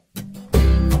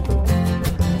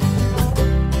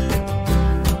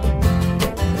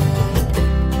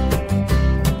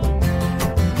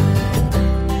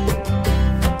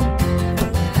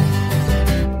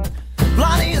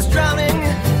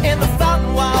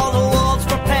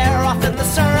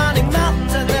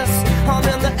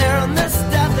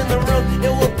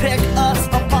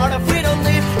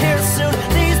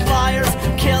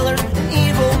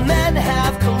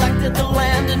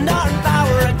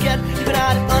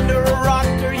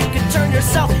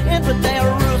yourself in, but they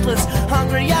are ruthless,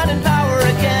 hungry and in power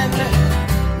again.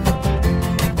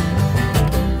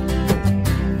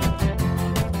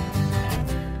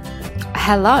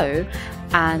 Hello,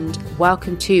 and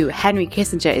welcome to Henry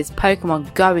Kissinger is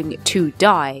Pokemon Going to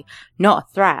Die, not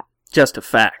a threat. Just a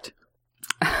fact.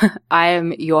 I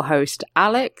am your host,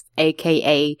 Alex,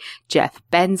 aka Jeff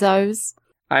Benzos.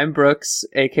 I'm Brooks,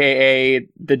 aka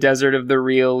the Desert of the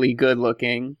Really Good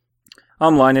Looking.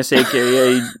 I'm Linus,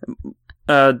 aka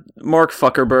Mark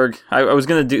Fuckerberg. I was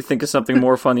gonna think of something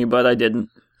more funny, but I didn't.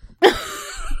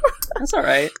 That's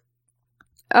alright.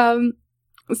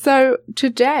 So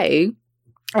today,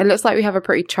 it looks like we have a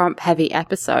pretty Trump-heavy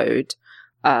episode.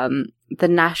 The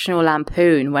National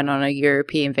Lampoon went on a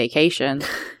European vacation.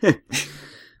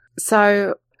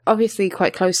 So, obviously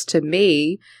quite close to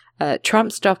me,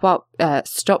 Trump stopped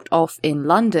off in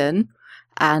London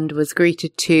and was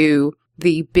greeted to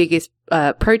the biggest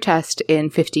protest in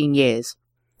 15 years.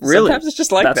 Really? Sometimes it's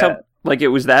just like that. It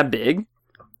was that big?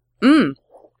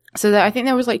 So I think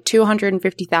there was like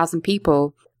 250,000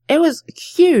 people. It was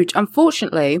huge.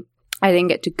 Unfortunately, I didn't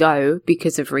get to go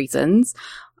because of reasons.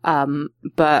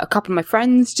 But a couple of my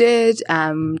friends did,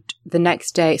 and the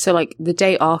next day, so like the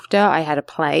day after, I had a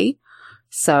play,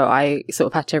 so I sort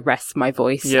of had to rest my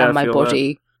voice and my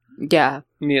body. That. Yeah.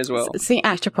 Me as well. See,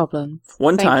 extra problem.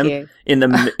 One time, in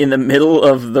the middle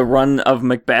of the run of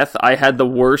Macbeth, I had the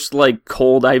worst,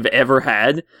 cold I've ever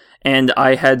had, and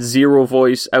I had zero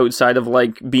voice outside of,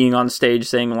 being on stage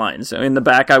saying lines. So in the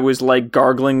back, I was,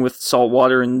 gargling with salt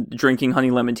water and drinking honey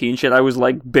lemon tea and shit. I was,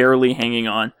 barely hanging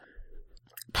on.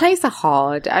 Plays are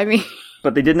hard. I mean...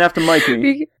 But they didn't have to mic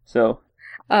me, so...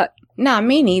 Nah,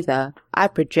 me neither. I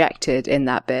projected in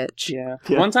that bitch. Yeah.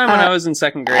 One time when I was in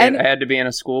second grade, I had to be in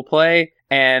a school play,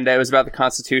 and it was about the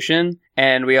Constitution,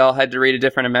 and we all had to read a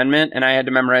different amendment, and I had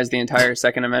to memorize the entire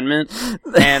Second Amendment,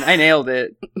 and I nailed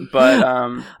it, but,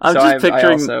 I'm just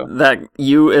picturing that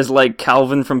you as,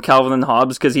 Calvin from Calvin and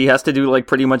Hobbes, because he has to do,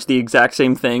 pretty much the exact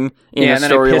same thing in a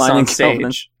storyline in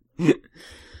Calvin.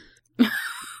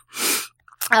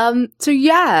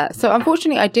 So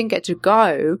unfortunately I didn't get to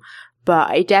go,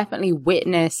 but I definitely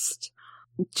witnessed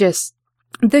just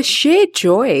the sheer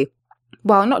joy.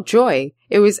 Well, not joy,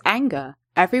 it was anger.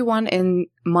 Everyone in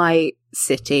my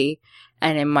city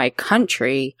and in my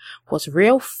country was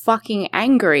real fucking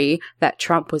angry that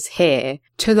Trump was here,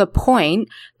 to the point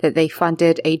that they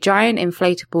funded a giant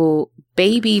inflatable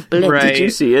baby blimp. Right. Did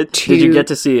you see it? Did you get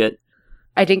to see it?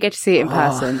 I didn't get to see it in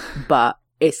person, but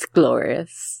it's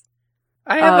glorious.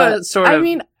 I have a sort of...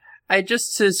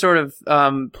 just to sort of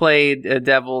play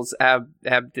devil's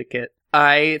advocate,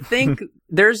 I think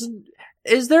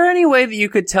is there any way that you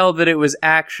could tell that it was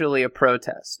actually a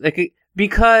protest?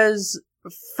 Because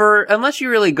unless you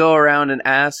really go around and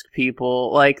ask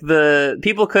people, the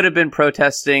people could have been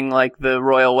protesting, the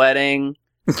royal wedding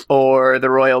or the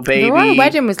royal baby. The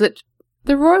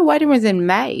royal wedding was in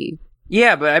May.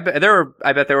 Yeah, but I bet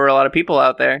there were a lot of people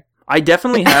out there. I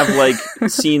definitely have,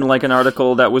 seen, an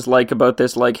article that was, about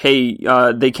this, hey,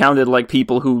 they counted,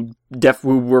 people who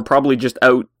were probably just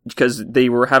out because they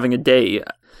were having a day.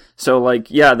 So,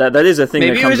 that is a thing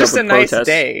that comes up with protests. Maybe it was just a nice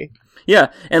day.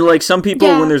 Yeah, and, some people,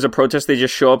 when there's a protest, they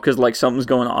just show up because, something's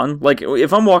going on.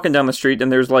 If I'm walking down the street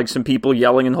and there's, some people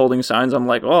yelling and holding signs, I'm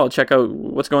like, oh, I'll check out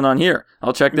what's going on here.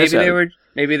 I'll check this out.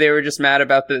 Maybe they were just mad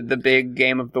about the big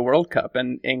game of the World Cup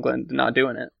and England not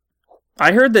doing it.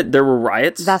 I heard that there were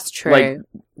riots. That's true.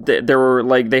 There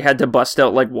were, they had to bust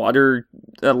out, water,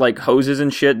 hoses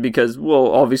and shit because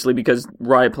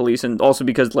riot police, and also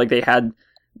because,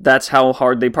 that's how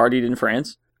hard they partied in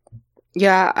France.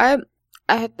 Yeah,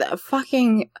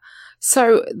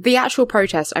 so the actual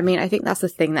protest, I think that's the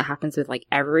thing that happens with,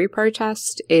 every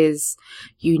protest is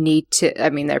you need to,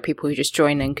 there are people who just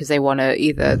join in because they want to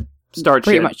either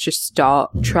just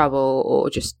start trouble or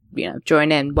just,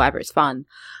 join in, whatever, it's fun.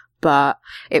 But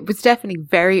it was definitely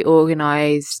very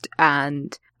organized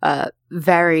and I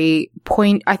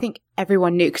think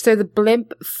everyone knew. So the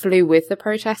blimp flew with the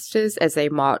protesters as they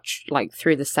marched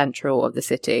through the central of the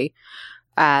city.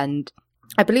 And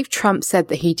I believe Trump said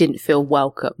that he didn't feel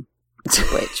welcome,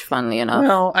 which, funnily enough.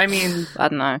 Well, I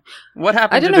don't know. What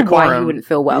happened to decorum? I don't know why he wouldn't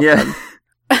feel welcome.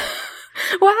 Yeah.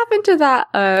 What happened to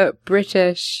that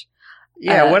British...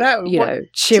 Yeah,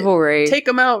 chivalry. Take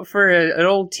them out for an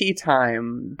old tea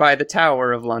time by the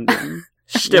Tower of London.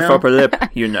 Stiff upper lip, I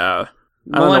don't know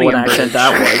what accent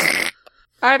that was.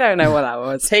 I don't know what that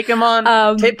was. Take him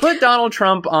on. Put Donald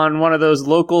Trump on one of those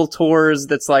local tours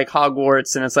that's like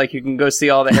Hogwarts, and it's you can go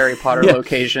see all the Harry Potter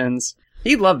locations.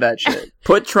 He'd love that shit.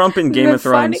 Put Trump in Game of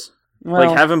Thrones.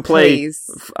 Well, have him play,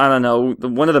 please. I don't know,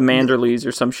 one of the Manderleys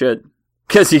or some shit.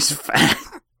 Because he's fat.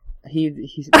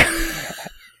 He's.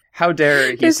 How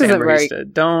dare he, Sam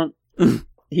Barista? Don't.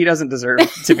 He doesn't deserve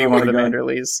to be one of the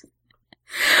Manderleys.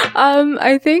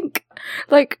 I think,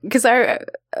 like, because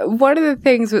one of the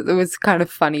things that was kind of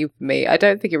funny for me, I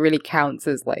don't think it really counts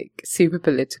as, like, super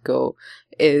political,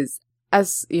 is,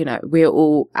 as, you know, we're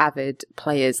all avid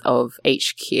players of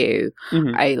HQ.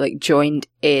 Mm-hmm. I, like, joined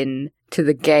in to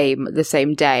the game the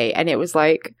same day, and it was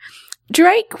like,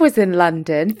 Drake was in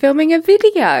London filming a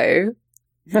video.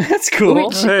 That's cool.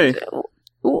 Which it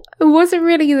wasn't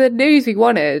really the news we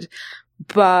wanted.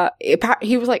 But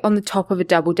he was like on the top of a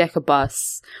double-decker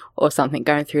bus or something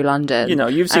going through London. You know,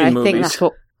 you've seen movies. Think that's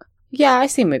what. Yeah,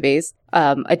 I've seen movies.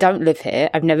 I don't live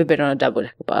here. I've never been on a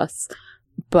double-decker bus.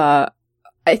 But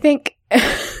I think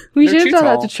we should have done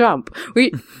that to Trump.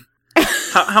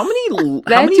 How many?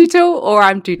 They're too tall, or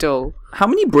I'm too tall. How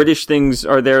many British things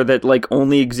are there that, like,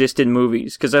 only exist in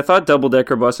movies? Because I thought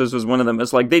double-decker buses was one of them.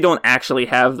 It's like, they don't actually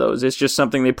have those. It's just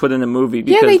something they put in a movie.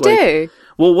 Because, yeah, they do.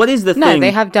 Well, what is the thing? No,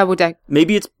 they have double-decker...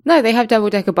 Maybe it's... No, they have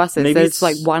double-decker buses. There's,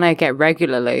 like, one I get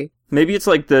regularly. Maybe it's,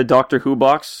 like, the Doctor Who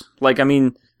box. Like, I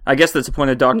mean, I guess that's the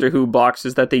point of Doctor Who box,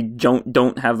 is that they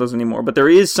don't have those anymore. But there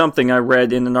is something I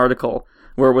read in an article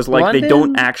where it was like, London? They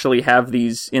don't actually have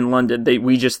these in London.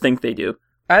 We just think they do.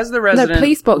 As the resident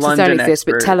police boxes London don't exist,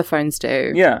 expert, but telephones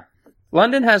do. Yeah.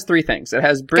 London has three things. It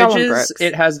has bridges,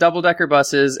 it has double-decker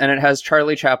buses, and it has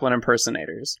Charlie Chaplin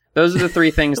impersonators. Those are the three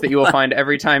things that you will find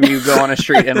every time you go on a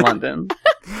street in London.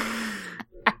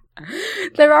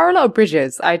 There are a lot of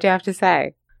bridges, I do have to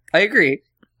say. I agree.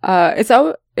 It's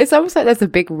almost like there's a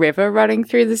big river running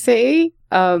through the city.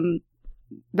 That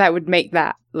would make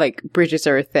that, like, bridges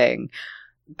are a thing.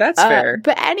 That's fair.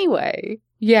 But anyway,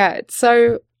 yeah,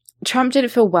 so... Trump didn't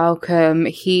feel welcome.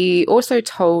 He also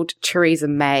told Theresa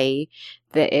May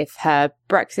that if her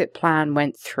Brexit plan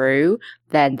went through,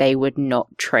 then they would not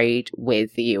trade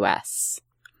with the US.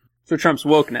 So Trump's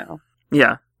woke now.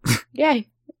 Yeah. Yeah.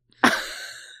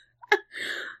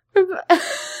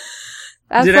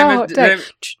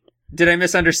 Did I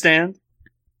misunderstand?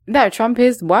 No, Trump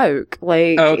is woke.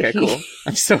 Like, oh, okay, cool.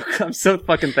 I'm so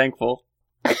fucking thankful.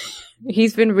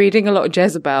 He's been reading a lot of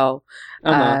Jezebel,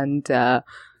 and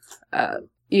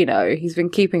you know, he's been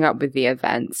keeping up with the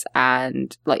events,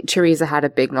 and, like, Theresa had a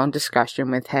big, long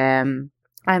discussion with him,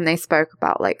 and they spoke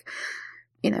about, like,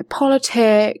 you know,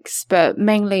 politics, but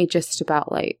mainly just about,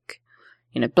 like,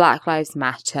 you know, Black Lives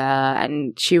Matter,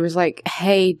 and she was like,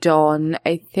 hey, Don,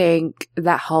 I think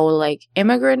that whole, like,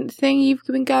 immigrant thing you've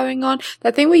been going on,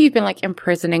 that thing where you've been, like,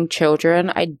 imprisoning children,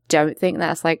 I don't think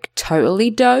that's, like, totally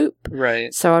dope.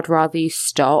 Right. So I'd rather you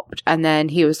stopped. And then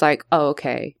he was like, oh,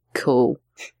 okay, cool.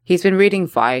 He's been reading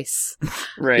Vice.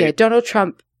 Right. Yeah, Donald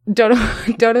Trump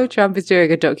is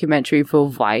doing a documentary for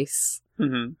Vice.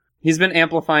 Mm-hmm. He's been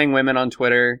amplifying women on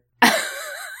Twitter.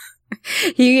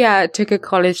 He took a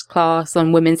college class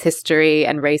on women's history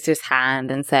and raised his hand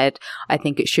and said, I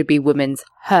think it should be women's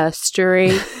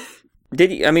herstory.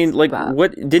 Did he, I mean, like,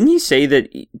 what, didn't he say that,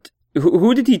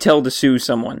 who did he tell to sue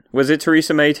someone? Was it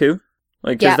Theresa May too?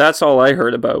 Like, because that's all I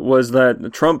heard about, was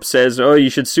that Trump says, oh,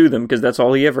 you should sue them, because that's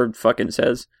all he ever fucking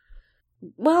says.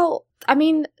 Well, I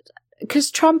mean, because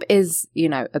Trump is, you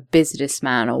know, a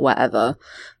businessman or whatever.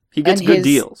 He gets good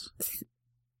deals.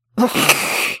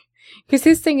 Because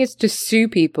his thing is to sue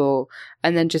people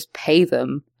and then just pay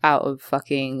them out of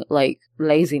fucking, like,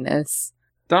 laziness.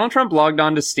 Donald Trump logged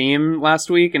on to Steam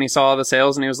last week and he saw all the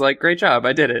sales and he was like, great job,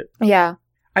 I did it. Yeah.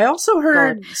 I also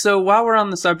heard, so while we're on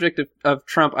the subject of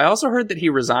Trump, I also heard that he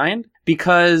resigned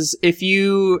because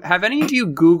have any of you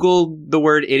Googled the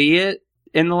word idiot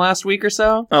in the last week or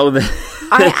so? Oh,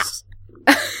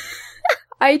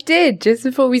 I did just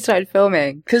before we started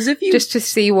filming. Because just to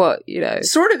see what, you know,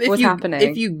 what's happening.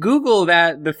 If you Google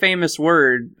the famous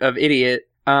word of idiot,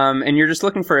 and you're just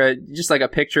looking for a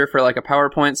picture for like a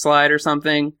PowerPoint slide or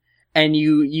something, and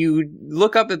you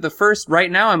look up at the first,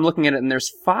 right now I'm looking at it and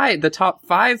there's the top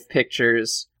 5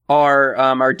 pictures are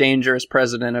our dangerous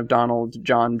president of Donald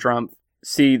John Trump.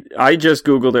 See, I just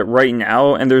Googled it right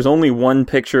now and there's only one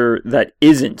picture that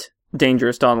isn't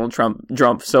dangerous Donald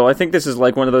Trump. So I think this is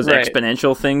like one of those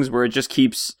exponential things where it just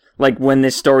keeps, like, when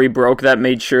this story broke, that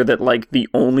made sure that, like, the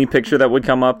only picture that would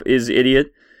come up is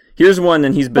idiot. Here's one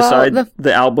and he's beside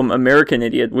the album American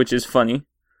Idiot, which is funny.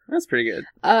 That's pretty good.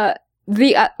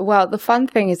 The fun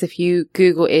thing is if you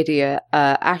Google idiot,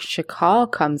 Asha Carr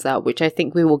comes up, which I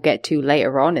think we will get to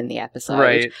later on in the episode.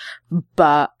 Right.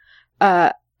 But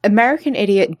American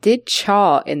Idiot did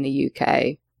chart in the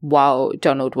UK while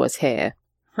Donald was here.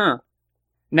 Huh.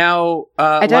 Now,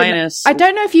 Linus... I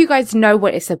don't know if you guys know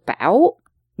what it's about.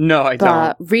 No, I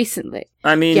don't. Recently...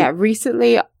 I mean... Yeah,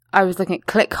 recently I was looking at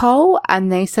Clickhole,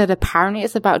 and they said apparently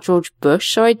it's about George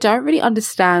Bush, so I don't really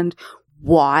understand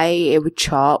why it would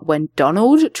chart when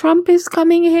Donald Trump is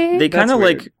coming here. They kind of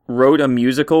like wrote a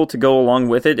musical to go along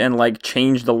with it and like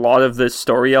changed a lot of the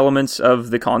story elements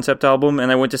of the concept album,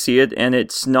 and I went to see it, and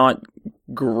it's not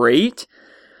great.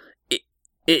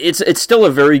 It's still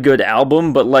a very good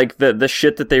album, but like the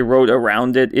shit that they wrote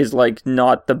around it is like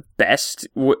not the best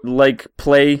like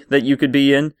play that you could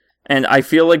be in. And I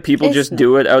feel like people just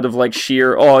do it out of like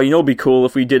sheer, it'd be cool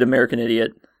if we did American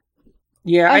Idiot.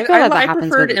 Yeah, I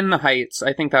preferred In the Heights.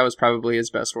 I think that was probably his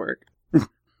best work.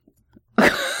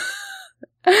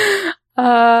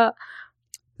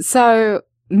 So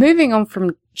moving on from,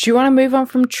 do you want to move on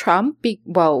from Trump?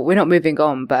 Well, we're not moving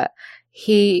on, but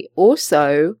he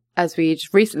also, as we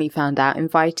just recently found out,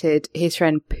 invited his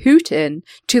friend Putin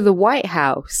to the White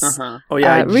House. Uh-huh. Oh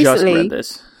yeah, I just read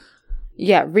this.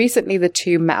 Yeah, recently the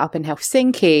two met up in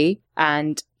Helsinki,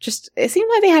 and it seemed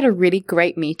like they had a really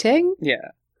great meeting. Yeah.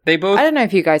 They both, I don't know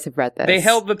if you guys have read this. They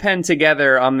held the pen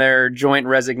together on their joint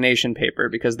resignation paper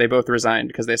because they both resigned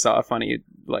because they saw a funny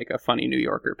New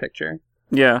Yorker picture.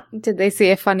 Yeah. Did they see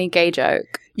a funny gay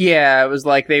joke? Yeah, it was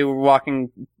like they were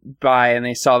walking by and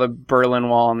they saw the Berlin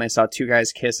Wall and they saw two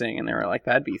guys kissing and they were like,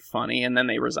 that'd be funny, and then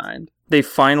they resigned. They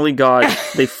finally got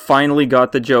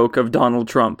the joke of Donald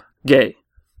Trump. Gay.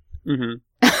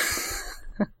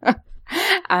 Mm-hmm.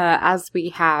 As we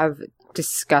have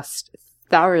discussed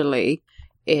thoroughly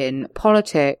in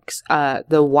politics,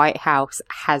 the White House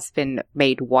has been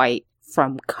made white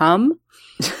from cum.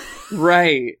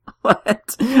 Right.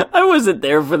 What? I wasn't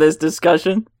there for this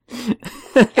discussion.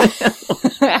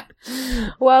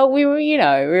 Well, we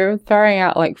were throwing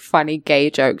out like funny gay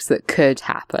jokes that could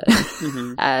happen.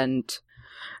 Mm-hmm. And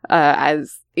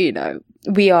as you know,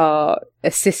 we are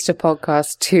a sister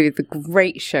podcast to the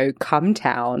great show Cum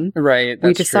Town. Right.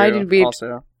 We decided we'd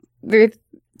throw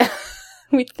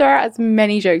out as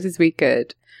many jokes as we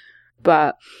could.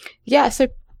 But yeah, so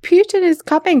Putin is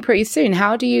coming pretty soon.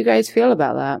 How do you guys feel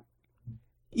about that?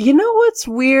 You know what's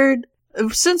weird?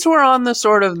 Since we're on the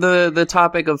sort of the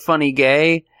topic of funny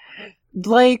gay,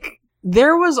 like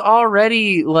there was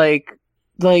already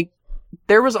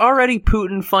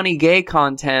Putin funny gay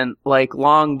content like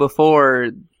long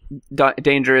before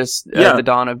Dangerous the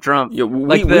Dawn of Trump. Yeah,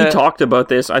 we talked about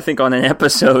this, I think, on an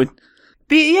episode.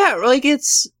 But yeah, like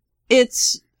it's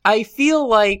I feel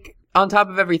like on top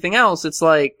of everything else, it's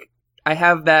like I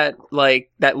have that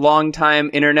long time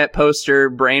internet poster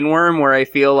brainworm where I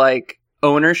feel like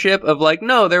ownership of like,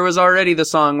 no, there was already the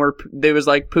song where there was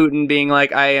like Putin being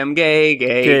like, I am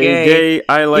gay,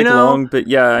 I like long, but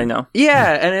yeah, I know.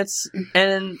 Yeah,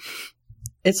 and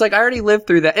it's like I already lived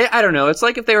through that. I don't know. It's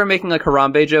like if they were making like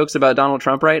Harambe jokes about Donald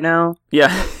Trump right now.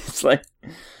 Yeah, it's like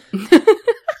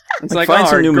it's like find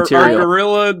some new material. Our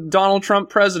gorilla Donald Trump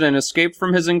president escaped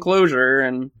from his enclosure,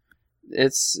 and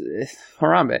it's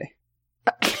Harambe.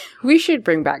 We should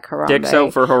bring back Harambe. Dicks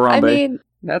out for Harambe. I mean,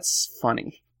 that's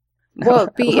funny. Well,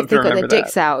 if they got their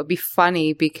dicks out, it'd be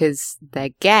funny because they're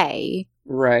gay.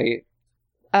 Right.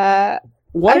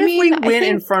 What if we went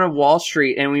in front of Wall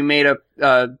Street and we made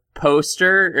a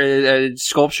poster, a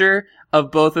sculpture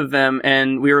of both of them,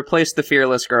 and we replaced the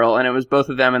Fearless Girl, and it was both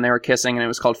of them, and they were kissing, and it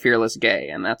was called Fearless Gay,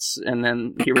 and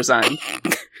then he resigned.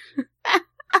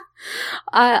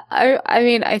 I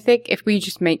mean, I think if we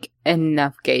just make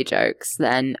enough gay jokes,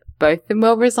 then both of them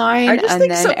will resign. I just and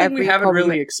think then something we haven't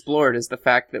really explored is the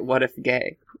fact that what if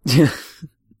gay?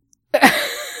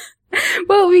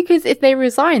 Well, because if they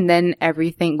resign, then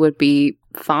everything would be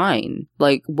fine.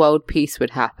 Like, world peace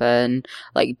would happen.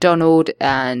 Like, Donald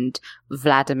and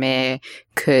Vladimir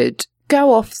could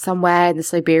go off somewhere in the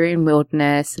Siberian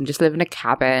wilderness and just live in a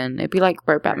cabin. It'd be like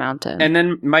Brokeback Mountain. And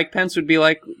then Mike Pence would be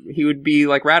like,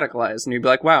 radicalized, and he'd be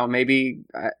like, wow, maybe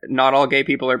not all gay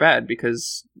people are bad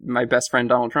because my best friend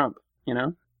Donald Trump, you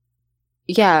know?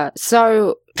 Yeah,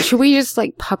 so should we just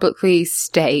like publicly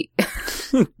state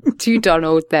to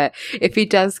Donald that if he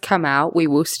does come out, we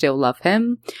will still love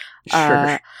him?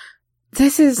 Sure.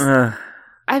 This is,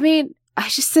 I mean, I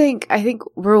think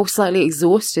we're all slightly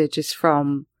exhausted just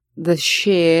from the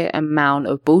sheer amount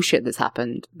of bullshit that's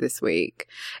happened this week.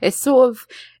 It's sort of,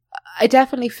 I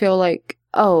definitely feel like,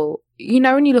 oh, you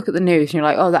know, when you look at the news and you're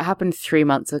like, oh, that happened 3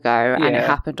 months ago and it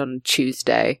happened on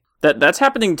Tuesday. That's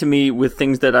happening to me with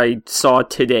things that I saw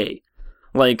today.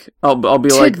 Like, I'll be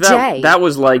today? like, that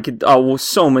was like,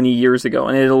 so many years ago,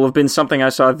 and it'll have been something I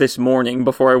saw this morning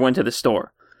before I went to the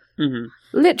store. Mm-hmm.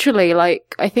 Literally,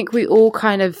 like, I think we all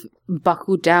kind of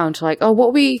buckled down to like, oh, what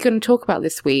are we going to talk about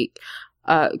this week?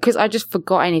 Because I just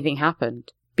forgot anything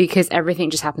happened. Because everything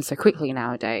just happens so quickly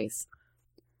nowadays.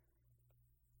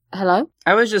 Hello?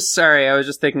 I was just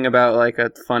thinking about like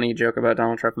a funny joke about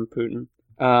Donald Trump and Putin.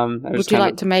 Would you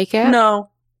like to make it? No.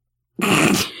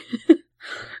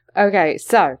 Okay,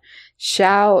 so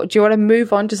do you want to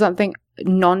move on to something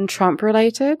non-Trump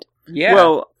related? Yeah.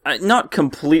 Well, not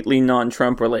completely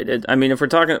non-Trump related. I mean, if we're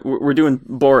talking, we're doing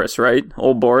Boris, right?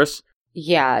 Old Boris.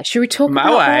 Yeah. Should we talk My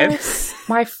about wife?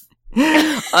 Boris?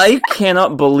 I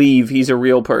cannot believe he's a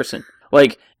real person.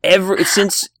 Like,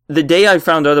 since the day I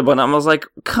found out about him, I was like,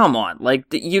 come on. Like,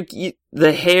 the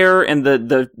hair and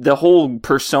the whole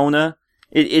persona,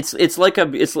 it's like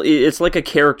a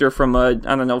character from I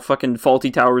don't know, fucking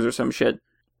Fawlty Towers or some shit.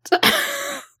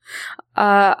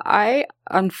 I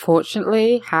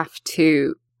unfortunately have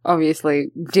to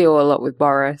obviously deal a lot with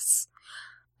Boris,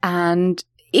 and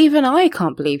even I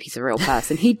can't believe he's a real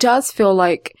person. He does feel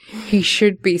like he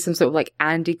should be some sort of like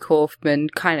Andy Kaufman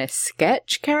kind of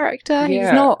sketch character. Yeah.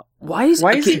 He's not. Why is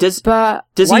he? Does why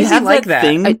he is have he like that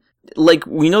thing? Like,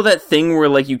 we know that thing where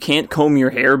like you can't comb your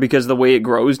hair because of the way it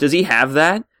grows. Does he have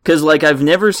that? Because like I've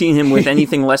never seen him with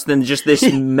anything less than just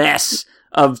this mess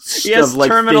of like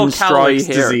terminal thin strawy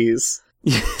hair. Disease.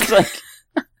 It's like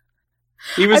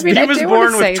he was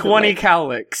born with 20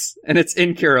 cowlicks, and it's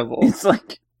incurable. It's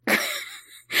like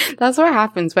that's what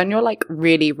happens when you're like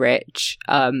really rich.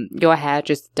 Your hair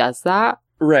just does that,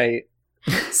 right?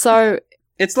 So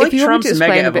it's like Trump's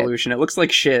mega evolution. It looks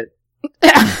like shit.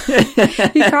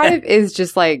 He kind of is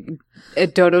just like a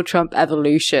Donald Trump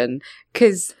evolution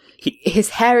because his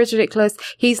hair is ridiculous.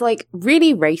 He's like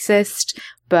really racist,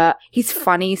 but he's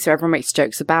funny, so everyone makes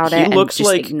jokes about it. Looks and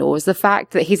just like ignores the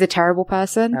fact that he's a terrible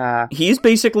person. He's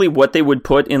basically what they would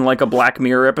put in like a Black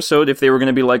Mirror episode if they were going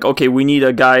to be like, okay, we need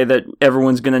a guy that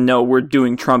everyone's going to know we're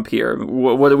doing Trump here.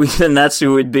 What do we? Then that's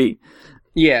who it'd be.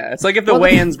 Yeah, it's like if the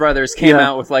Wayans brothers came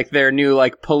out with like their new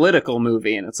like political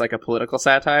movie, and it's like a political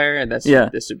satire, and this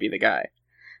would be the guy.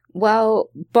 Well,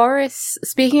 Boris,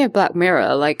 speaking of Black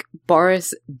Mirror, like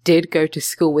Boris did go to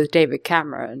school with David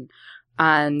Cameron,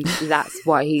 and that's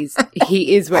why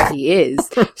he is where he is.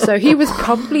 So he was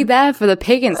probably there for the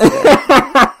pig incident.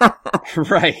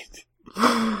 Right.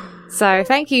 So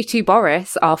thank you to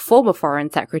Boris, our former foreign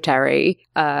secretary,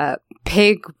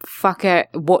 pig fucker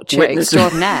watcher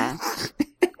extraordinaire.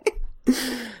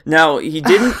 Now, he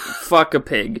didn't fuck a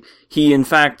pig. He, in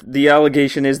fact, the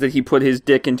allegation is that he put his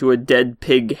dick into a dead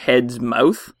pig head's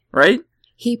mouth, right?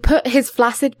 He put his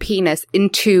flaccid penis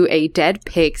into a dead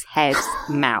pig's head's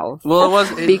mouth. Well, it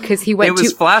was because he went it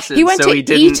was to flaccid, he went so to he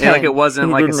didn't Eton. like it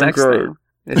wasn't like a sex thing.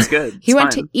 It's good. He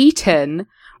went to Eton,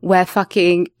 where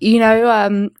fucking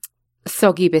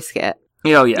Soggy Biscuit.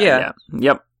 Oh yeah.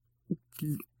 Yep.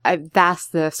 That's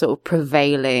the sort of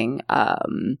prevailing,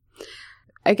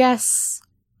 I guess,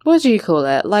 what do you call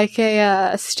it? Like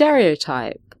a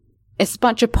stereotype. It's a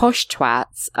bunch of posh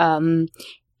twats,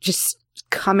 just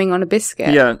coming on a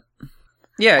biscuit. Yeah.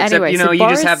 Yeah, except, anyway, you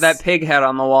Boris... just have that pig head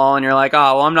on the wall, and you're like,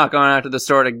 oh, well, I'm not going out to the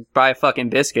store to buy fucking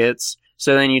biscuits.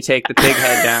 So then you take the pig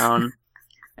head down,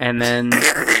 and then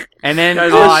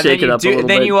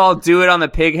you all do it on the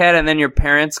pig head, and then your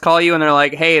parents call you, and they're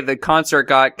like, hey, the concert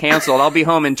got canceled. I'll be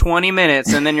home in 20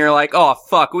 minutes. And then you're like, oh,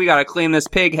 fuck, we gotta clean this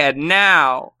pig head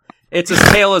now. It's a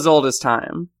tale as old as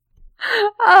time.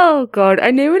 Oh god, I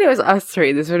knew when it was us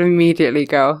three this would immediately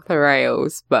go off the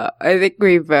rails, but I think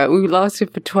we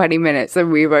lasted for 20 minutes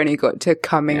and we've only got to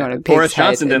coming on a pig's Boris head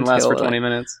Johnson didn't last for 20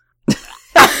 minutes.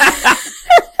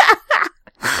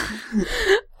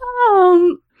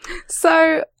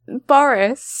 So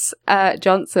Boris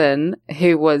Johnson,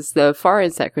 who was the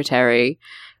foreign secretary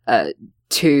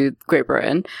to Great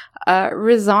Britain,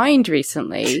 resigned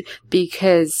recently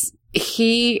because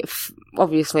he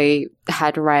obviously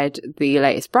had read the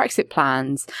latest Brexit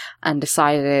plans and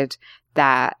decided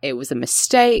that it was a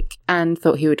mistake and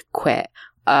thought he would quit.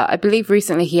 I believe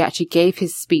recently he actually gave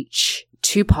his speech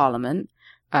to Parliament.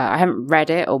 I haven't read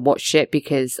it or watched it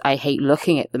because I hate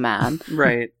looking at the man.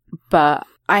 Right. But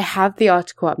I have the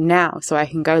article up now so I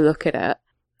can go look at it.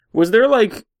 Was there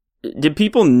did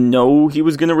people know he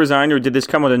was going to resign, or did this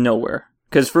come out of nowhere?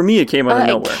 Because for me, it came out of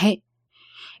nowhere.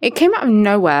 It came out of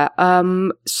nowhere.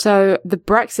 So the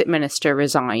Brexit minister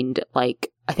resigned, I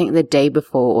think the day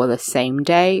before or the same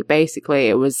day. Basically,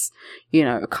 it was,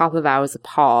 a couple of hours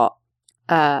apart.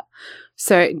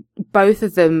 So both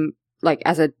of them,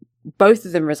 both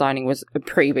of them resigning was a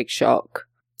pretty big shock.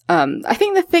 I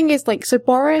think the thing is, so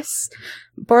Boris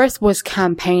was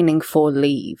campaigning for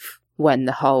leave when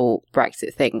the whole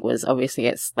Brexit thing was obviously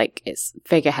its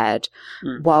figurehead,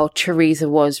 while Theresa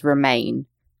was Remain.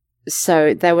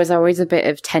 So there was always a bit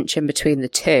of tension between the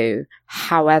two.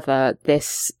 However,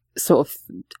 this it sort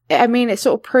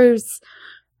of proves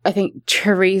I think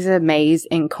Theresa May's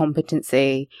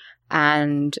incompetency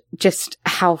and just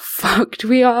how fucked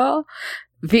we are.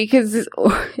 Because,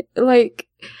 like,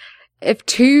 if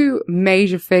two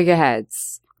major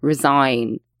figureheads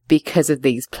resign because of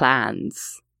these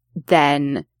plans,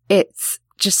 then it's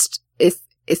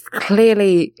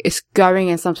clearly going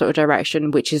in some sort of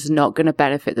direction which is not going to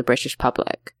benefit the British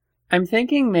public. I'm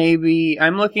thinking maybe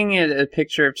I'm looking at a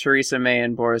picture of Theresa May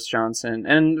and Boris Johnson,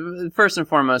 and first and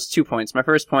foremost, 2 points. My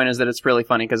first point is that it's really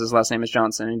funny because his last name is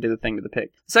Johnson and he did the thing to the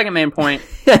pig. The second main point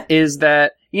is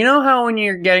that you know how when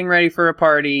you're getting ready for a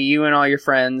party, you and all your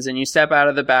friends, and you step out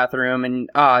of the bathroom and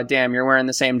damn, you're wearing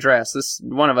the same dress. This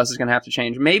one of us is going to have to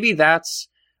change. Maybe that's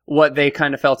what they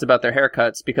kind of felt about their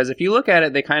haircuts, because if you look at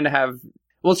it, they kind of have.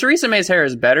 Well, Theresa May's hair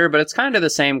is better, but it's kind of the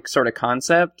same sort of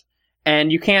concept.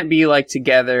 And you can't be, like,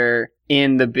 together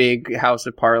in the big House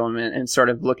of Parliament and sort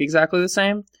of look exactly the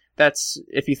same. That's,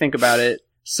 if you think about it.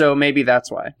 So maybe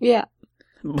that's why. Yeah.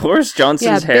 Boris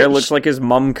Johnson's hair looks like his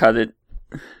mum cut it.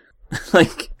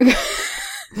 Like.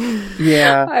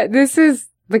 Yeah. This is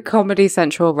the Comedy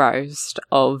Central roast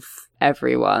of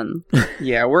everyone.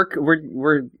 Yeah, we're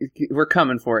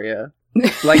coming for you.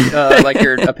 Like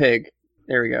you're a pig.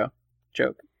 There we go.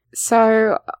 Joke.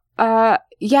 So,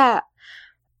 yeah.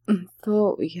 I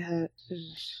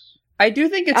do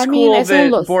think it's cool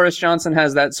that Boris Johnson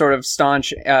has that sort of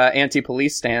staunch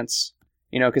anti-police stance,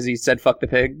 you know, because he said "fuck the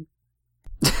pig."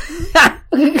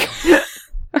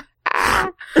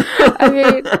 I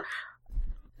mean,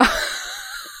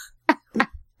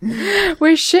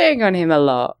 we're shitting on him a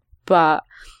lot, but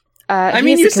I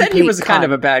mean, you said he was kind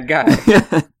of a bad guy.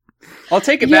 I'll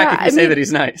take it back if you say that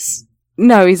he's nice.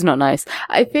 No, he's not nice.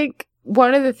 I think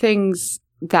one of the things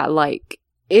that, like,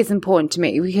 is important to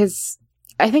me, because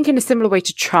I think in a similar way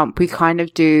to Trump, we kind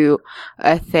of do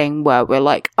a thing where we're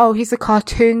like, oh, he's a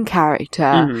cartoon character.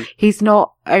 Mm-hmm. He's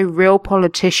not a real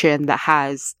politician that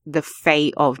has the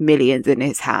fate of millions in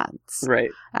his hands.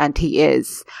 Right. And he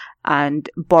is. And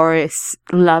Boris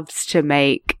loves to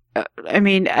make, I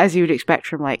mean, as you would expect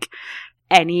from, like,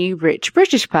 any rich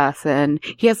British person,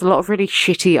 he has a lot of really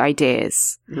shitty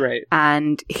ideas. Right.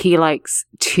 And he likes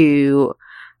to,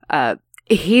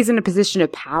 he's in a position of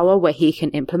power where he can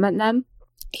implement them.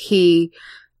 He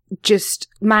just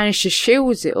managed to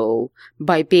shield it all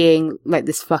by being like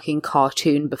this fucking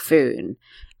cartoon buffoon.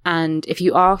 And if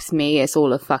you ask me, it's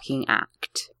all a fucking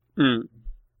act. Mm.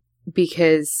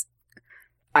 Because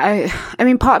I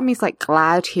mean, part of me is like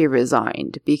glad he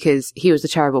resigned because he was a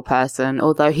terrible person,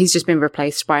 although he's just been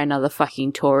replaced by another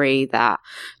fucking Tory that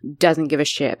doesn't give a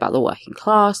shit about the working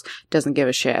class, doesn't give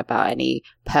a shit about any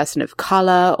person of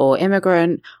colour or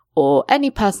immigrant or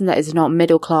any person that is not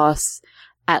middle class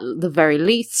at the very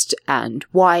least, and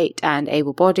white and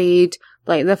able-bodied.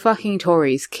 Like, the fucking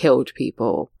Tories killed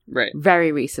people. Right.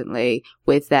 Very recently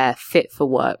with their Fit for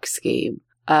Work scheme.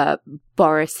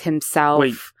 Boris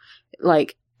himself,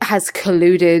 like, has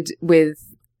colluded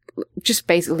with just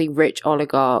basically rich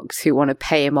oligarchs who want to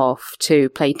pay him off to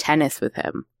play tennis with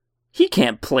him. He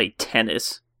can't play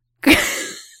tennis.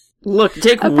 Look,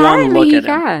 take Apparently one look he at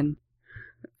him.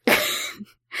 Can.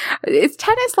 Is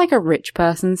tennis like a rich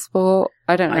person sport?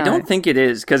 I don't know. I don't think it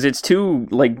is, because it's too,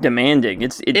 like, demanding.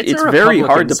 It's Republican very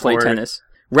hard to play sport. tennis.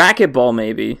 Racquetball,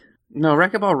 maybe. No,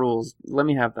 racquetball rules. Let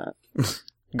me have that.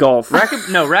 Golf.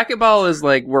 Racquetball is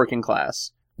like working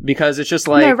class. Because it's just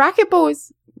like... No,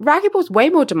 racquetball's way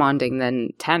more demanding than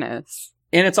tennis.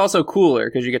 And it's also cooler,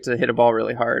 because you get to hit a ball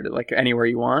really hard, like, anywhere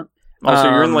you want. Also,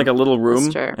 you're in, like, a little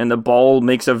room, and the ball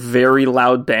makes a very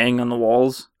loud bang on the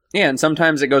walls. Yeah, and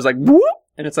sometimes it goes like, whoop,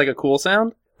 and it's like a cool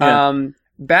sound. Yeah.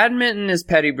 Badminton is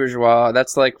petty bourgeois.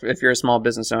 That's like, if you're a small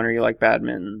business owner, you like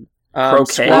badminton.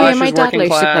 Croquet? Squash my is dad working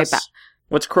used to play class.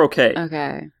 What's croquet?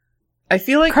 Okay. I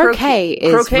feel like croquet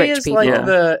is rich is people.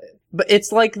 like but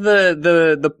it's like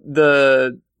the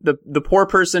poor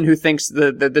person who thinks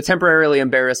the temporarily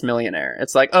embarrassed millionaire.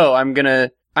 It's like, oh, I'm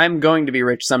going to be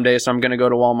rich someday, so I'm gonna go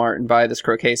to Walmart and buy this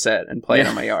croquet set and play it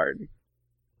on my yard.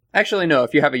 Actually, no,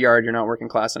 if you have a yard, you're not working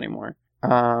class anymore.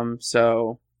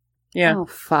 So yeah. Oh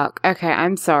fuck. Okay,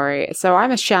 I'm sorry. So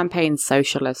I'm a champagne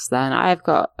socialist then. I've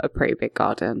got a pretty big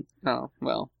garden. Oh,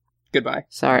 well. Goodbye.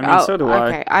 Sorry. I mean, so do I.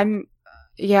 Okay,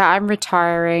 I'm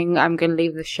retiring. I'm going to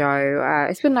leave the show.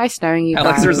 It's been nice knowing you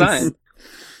Alex guys. resigned.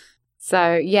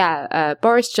 So, yeah,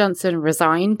 Boris Johnson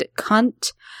resigned,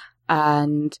 cunt.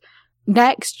 And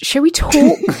next, shall we talk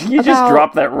You just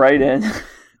dropped that right in.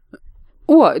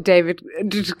 What, David?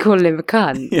 Just call him a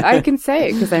cunt? Yeah. I can say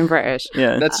it because I'm British.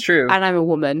 Yeah. That's true. And I'm a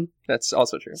woman. That's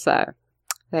also true. So,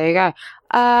 there you go.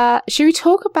 Should we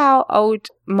talk about old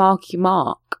Marky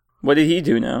Mark? What did he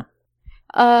do now?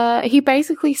 He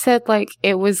basically said, like,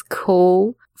 it was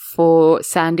cool for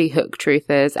Sandy Hook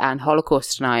truthers and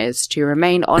Holocaust deniers to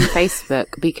remain on Facebook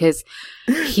because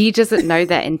he doesn't know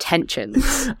their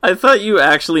intentions. I thought you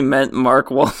actually meant Mark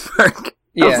Wahlberg.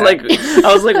 Yeah.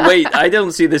 I was like, wait, I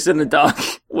don't see this in the doc.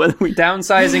 What are we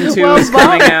Downsizing 2 is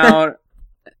coming out.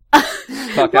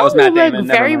 Fuck, that was Matt Damon.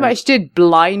 Very much did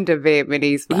blind a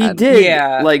Vietnamese man. He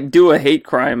did, like, do a hate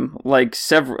crime, like,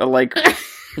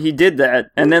 he did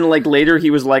that, and then, like, later he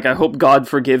was like, I hope God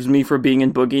forgives me for being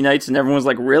in Boogie Nights, and everyone was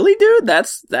like, really, dude?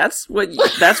 That's what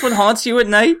haunts you at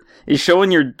night? Is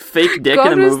showing your fake dick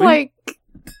in a movie?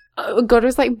 God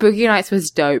was like, Boogie Nights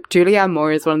was dope. Julianne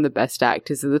Moore is one of the best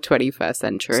actors of the 21st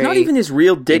century. It's not even his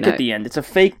real dick at the end, it's a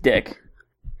fake dick.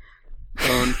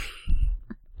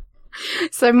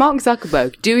 So Mark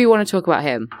Zuckerberg, do we want to talk about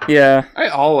him? Yeah.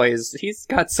 He's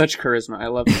got such charisma. I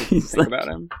love to think about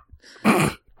him.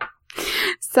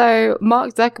 So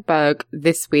Mark Zuckerberg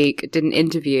this week did an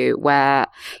interview where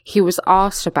he was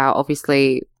asked about,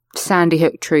 obviously, Sandy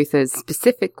Hook truthers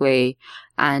specifically,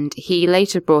 and he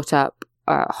later brought up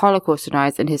Holocaust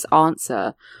deniers in his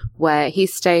answer, where he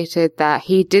stated that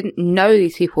he didn't know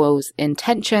these people's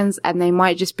intentions and they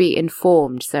might just be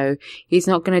informed, so he's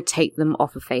not going to take them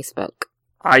off of Facebook.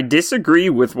 I disagree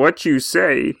with what you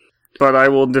say, but I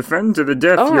will defend to the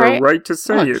death your right to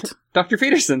say it. Dr.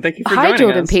 Peterson, thank you for joining us. Hi,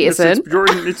 Jordan Peterson.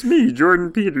 It's me,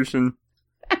 Jordan Peterson.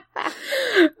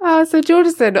 So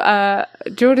Jordan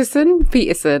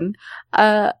Peterson,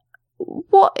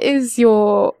 what is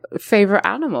your favorite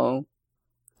animal?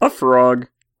 A frog.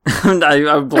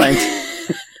 I blanked.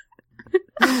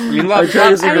 I tried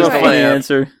to think of a funny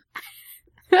answer.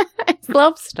 It's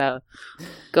lobster.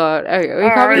 God,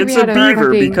 it's a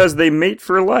beaver because they mate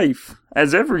for life,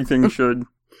 as everything should.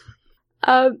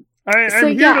 I'm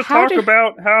here to talk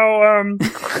about how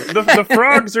the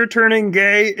frogs are turning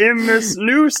gay in this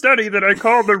new study that I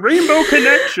call the Rainbow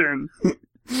Connection.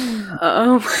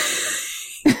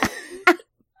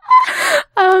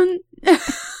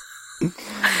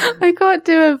 I can't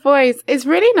do a voice. It's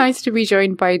really nice to be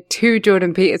joined by 2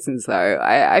 Jordan Petersons, though.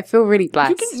 I feel really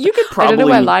blessed. You could probably. I don't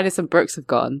know where Linus and Brooks have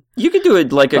gone. You could do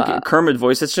it like a Kermit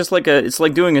voice. It's just like it's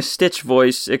like doing a Stitch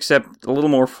voice, except a little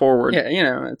more forward.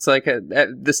 Yeah, it's like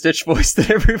the Stitch voice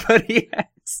that everybody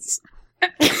has.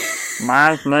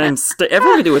 My name's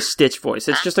everyone do a Stitch voice.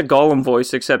 It's just a Gollum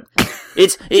voice, except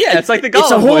it's like the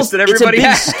Gollum voice that everybody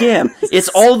has. It's a big scam. It's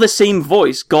all the same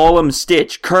voice: Gollum,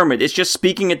 Stitch, Kermit. It's just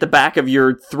speaking at the back of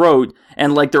your throat,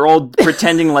 and like they're all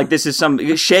pretending like this is some.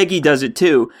 Shaggy does it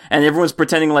too, and everyone's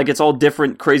pretending like it's all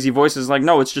different, crazy voices. Like,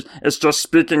 no, it's just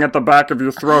speaking at the back of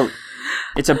your throat.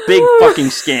 It's a big fucking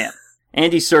scam.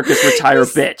 Andy Serkis, retire,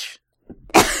 bitch.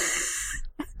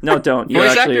 No, don't.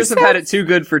 Voice actors have had it too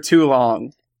good for too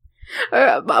long.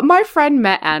 My friend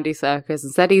met Andy Serkis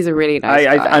and said he's a really nice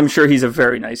guy. I'm sure he's a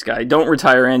very nice guy. Don't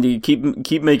retire, Andy.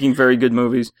 Keep making very good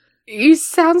movies. You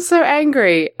sound so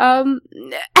angry. Okay.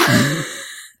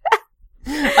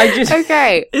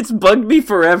 It's bugged me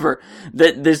forever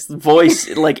that this voice,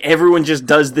 like everyone just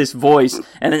does this voice,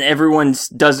 and then everyone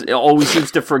always seems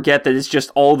to forget that it's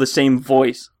just all the same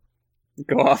voice.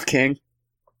 Go off, King.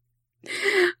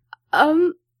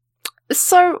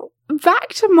 So, back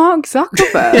to Mark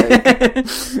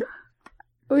Zuckerberg.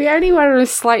 We only went on a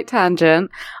slight tangent.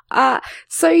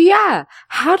 So yeah,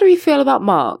 how do we feel about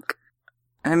Mark?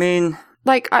 I mean...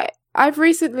 Like, I've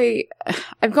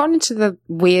gotten into the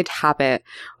weird habit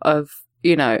of,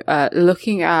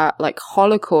 looking at, like,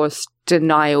 Holocaust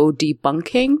denial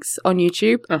debunkings on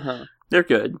YouTube. Uh-huh. They're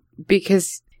good.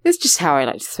 Because it's just how I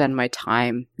like to spend my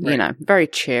time, right. Very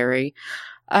cheery.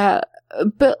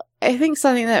 But I think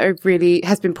something that really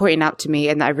has been pointing out to me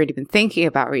and that I've really been thinking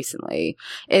about recently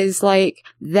is like,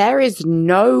 there is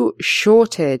no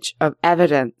shortage of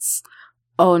evidence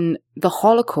on the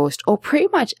Holocaust or pretty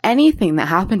much anything that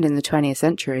happened in the 20th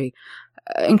century,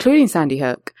 including Sandy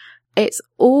Hook. It's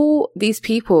all these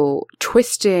people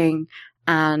twisting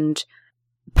and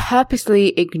purposely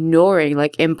ignoring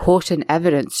like important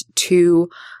evidence to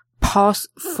pass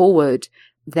forward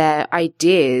their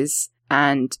ideas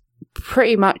and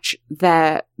pretty much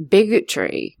their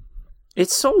bigotry.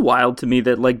 It's so wild to me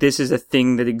that like this is a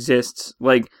thing that exists.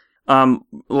 Like a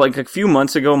few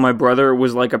months ago, my brother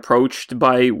was like approached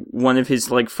by one of his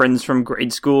like friends from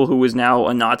grade school who was now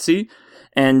a Nazi,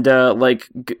 and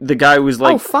the guy was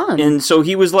like, "Oh, fun!" And so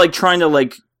he was like trying to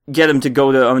like get him to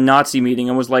go to a Nazi meeting,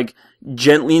 and was like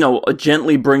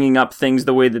gently bringing up things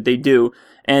the way that they do,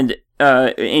 and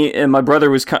my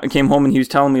brother came home and he was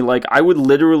telling me like I would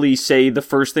literally say the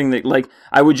first thing that like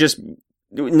I would just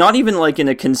not even like in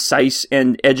a concise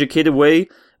and educated way,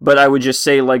 but I would just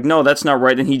say, like, no, that's not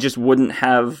right, and he just wouldn't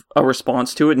have a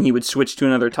response to it, and he would switch to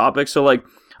another topic. So, like,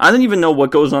 I don't even know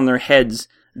what goes on their heads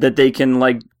that they can,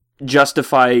 like,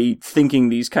 justify thinking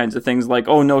these kinds of things, like,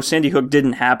 oh, no, Sandy Hook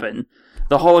didn't happen.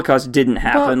 The Holocaust didn't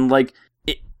happen. Like,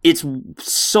 it's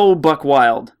so buck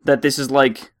wild that this is,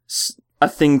 like, a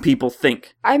thing people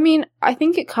think. I mean, I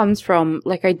think it comes from,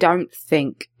 like, I don't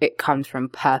think it comes from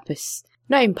purpose.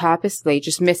 Not even purposely,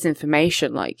 just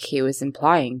misinformation, like he was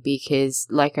implying, because,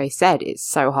 like I said, it's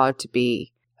so hard to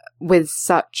be with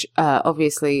such,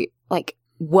 obviously, like,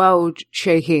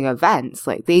 world-shaking events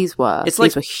like these were.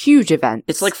 These were huge events.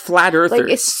 It's like flat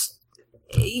earthers.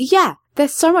 Like,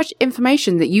 there's so much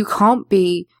information that you can't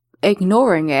be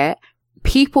ignoring it.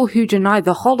 People who deny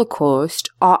the Holocaust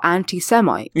are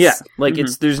anti-Semites. Yeah, like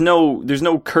there's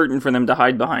no curtain for them to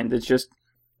hide behind. It's just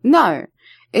no,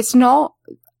 it's not.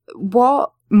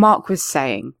 What Mark was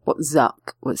saying, what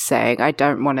Zuck was saying, I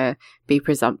don't want to be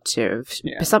presumptuous.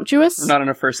 We're not on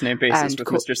a first name basis with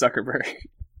Mr. Zuckerberg.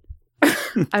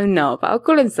 I'm not, but I'll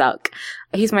call him Zuck.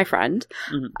 He's my friend.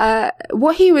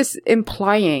 What he was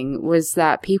implying was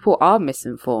that people are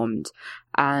misinformed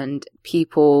and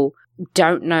people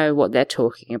don't know what they're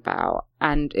talking about,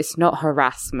 and it's not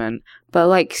harassment. But,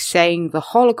 like, saying the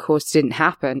Holocaust didn't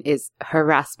happen is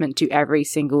harassment to every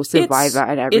single survivor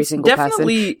and every single person. It's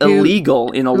definitely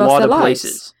illegal in a lot of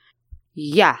places.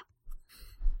 Yeah.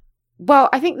 Well,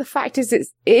 I think the fact is it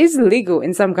is illegal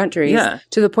in some countries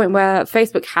to the point where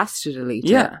Facebook has to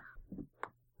delete it.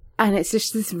 And it's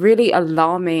just this really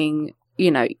alarming,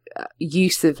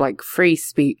 use of, like, free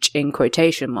speech in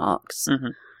quotation marks.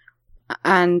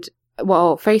 And,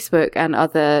 well, Facebook and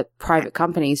other private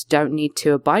companies don't need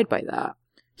to abide by that.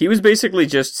 He was basically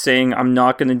just saying, I'm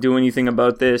not going to do anything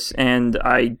about this, and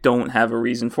I don't have a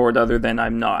reason for it other than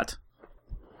I'm not.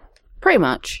 Pretty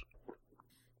much.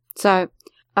 So,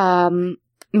 Mark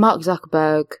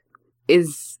Zuckerberg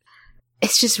it's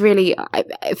just really,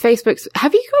 Facebook's,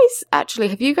 have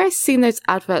you guys seen those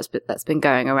adverts that's been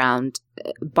going around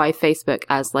by Facebook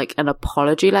as, like, an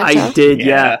apology letter? I did,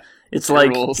 yeah. It's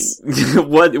like, it's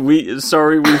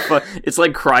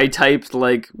like cry typed,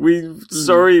 like,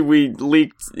 sorry we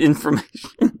leaked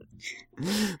information.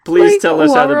 Please, like, tell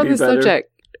us how to be better.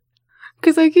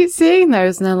 Because I keep seeing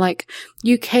those and they're like,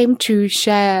 you came to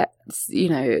share,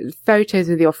 photos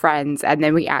with your friends and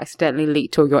then we accidentally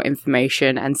leaked all your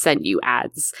information and sent you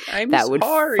ads that would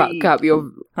fuck up your...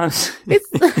 I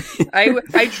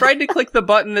tried to click the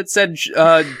button that said,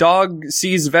 dog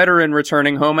sees veteran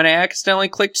returning home and I accidentally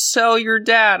clicked sell your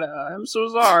data. I'm so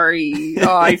sorry.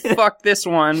 Oh, I fucked this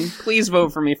one. Please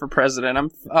vote for me for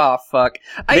president. Fuck.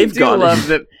 I do love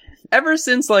that ever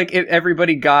since, like,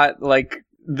 everybody got, like,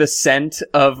 the scent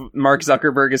of Mark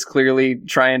Zuckerberg is clearly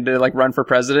trying to, like, run for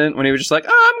president when he was just like,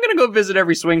 I'm gonna go visit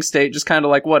every swing state, just kind of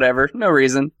like, whatever, no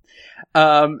reason.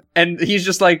 And he's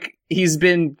just like, he's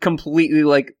been completely,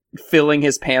 like, filling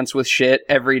his pants with shit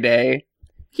every day.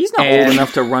 He's not old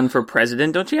enough to run for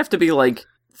president. Don't you have to be, like,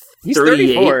 38? He's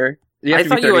 34. You have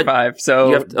to be 35, by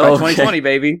 2020,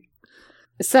 baby.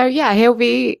 So, yeah, he'll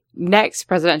be, next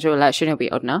presidential election, he'll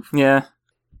be old enough. Yeah.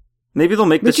 Maybe they'll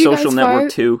make The Social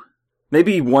Network, too.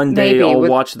 Maybe one day I'll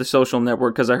watch The Social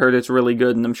Network because I heard it's really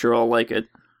good and I'm sure I'll like it.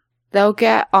 They'll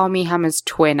get Armie Hammer's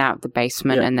twin out of the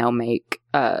basement and they'll make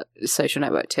Social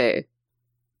Network too.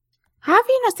 Have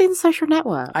you not seen The Social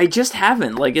Network? I just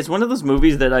haven't. Like, it's one of those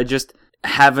movies that I just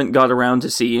haven't got around to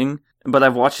seeing, but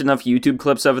I've watched enough YouTube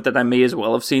clips of it that I may as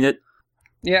well have seen it.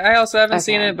 Yeah, I also haven't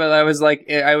seen it, but I was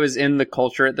in the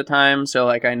culture at the time, so,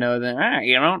 like, I know that,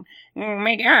 you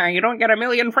don't get a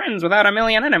million friends without a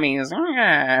million enemies.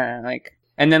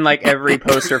 And then, like, every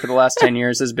poster for the last 10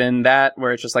 years has been that,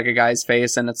 where it's just, like, a guy's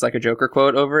face and it's, like, a Joker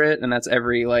quote over it, and that's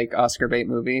every, like, Oscar bait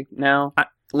movie now.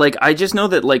 I just know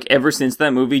that, like, ever since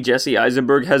that movie, Jesse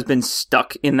Eisenberg has been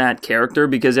stuck in that character,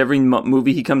 because every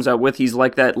movie he comes out with, he's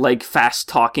like that, like,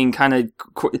 fast-talking kind of...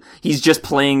 He's just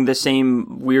playing the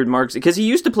same weird marks, because he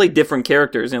used to play different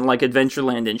characters in, like,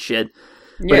 Adventureland and shit.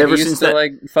 But ever since that,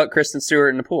 like, fuck Kristen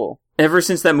Stewart in the pool. Ever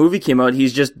since that movie came out,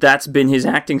 that's been his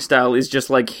acting style, is just,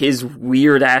 like, his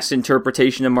weird-ass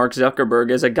interpretation of Mark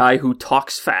Zuckerberg as a guy who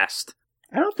talks fast.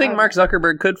 I don't think Mark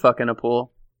Zuckerberg could fuck in a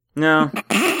pool. No.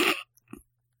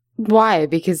 Why?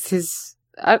 Because his...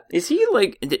 is he,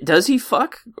 like... Does he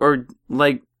fuck? Or,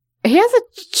 like... He has a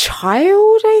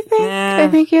child, I think. I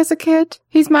think he has a kid.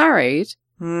 He's married.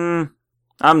 I'm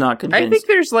not convinced. I think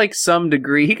there's, like, some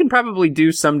degree... He can probably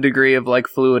do some degree of, like,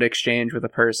 fluid exchange with a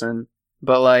person.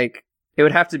 But, like, it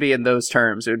would have to be in those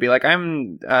terms. It would be like,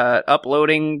 I'm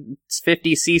uploading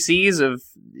 50 cc's of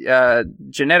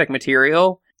genetic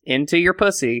material into your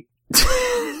pussy.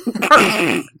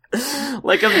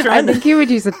 Like I'm trying. I think he would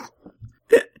use a.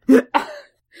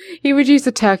 He would use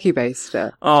a turkey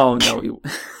baster. Oh no.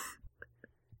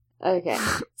 Okay.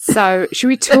 So should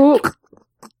we talk?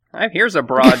 Here's a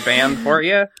broadband for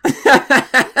you.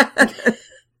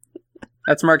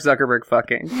 That's Mark Zuckerberg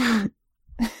fucking.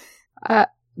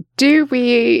 Do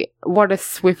we want to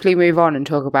swiftly move on and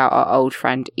talk about our old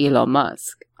friend Elon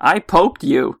Musk? I poked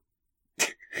you.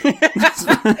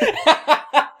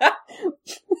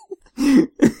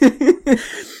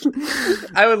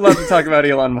 I would love to talk about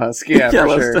Elon Musk. Yeah, for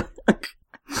sure.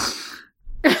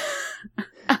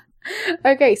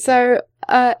 Okay, so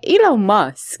Elon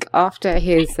Musk, after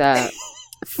his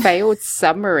failed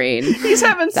submarine... He's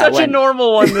having such a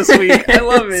normal one this week. I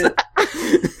love it.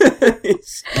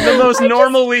 The most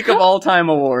normal week of all time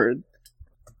award.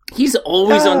 He's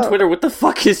always on Twitter. What the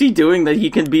fuck is he doing that he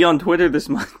can be on Twitter this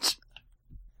much?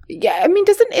 Yeah, I mean,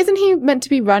 isn't he meant to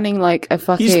be running like a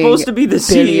fucking He's supposed to be the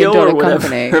CEO or whatever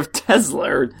company of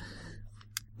Tesla.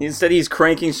 Instead, he's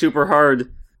cranking super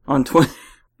hard on Twitter.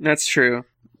 That's true.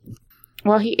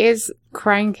 Well, he is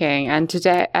cranking,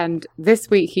 and this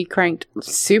week he cranked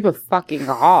super fucking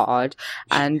hard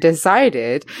and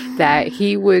decided that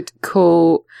he would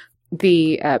call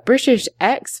the British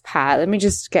expat, let me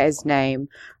just get his name,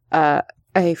 a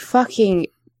fucking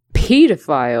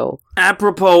pedophile.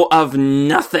 Apropos of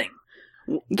nothing.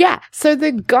 Yeah, so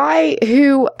the guy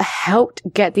who helped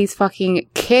get these fucking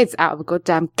kids out of a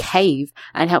goddamn cave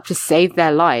and helped to save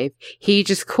their life, he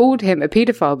just called him a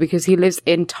pedophile because he lives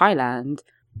in Thailand.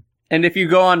 And if you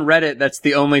go on Reddit, that's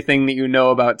the only thing that you know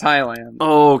about Thailand.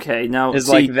 Oh, okay. Now is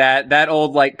like that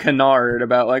old like canard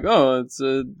about like, oh, it's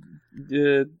a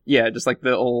yeah, just like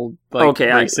the old like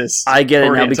racist. I get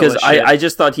it now because I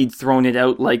just thought he'd thrown it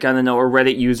out like, I don't know, a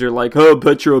Reddit user like, oh,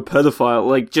 bet you're a pedophile,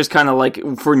 like just kind of like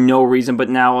for no reason. But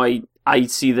now I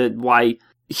see that why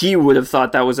he would have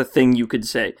thought that was a thing you could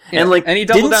say. Yeah. And he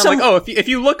doubled down like, oh, if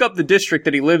you look up the district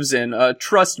that he lives in,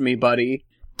 trust me, buddy.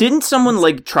 Didn't someone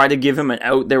like try to give him an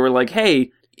out? They were like,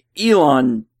 hey,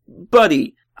 Elon,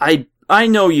 buddy, I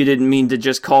know you didn't mean to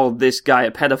just call this guy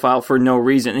a pedophile for no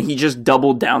reason. And he just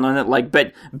doubled down on it. Like,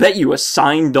 bet you a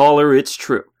signed dollar it's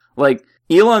true. Like,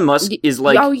 Elon Musk is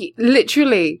like... Oh,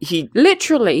 literally.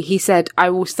 He said, I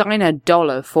will sign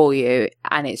 $1 for you,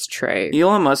 and it's true.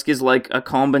 Elon Musk is like a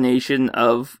combination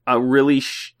of a really...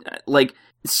 like,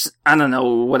 I don't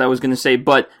know what I was going to say,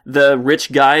 but the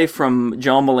rich guy from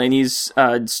John Mulaney's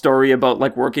story about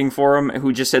like working for him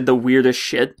who just said the weirdest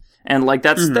shit. And like,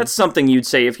 that's something you'd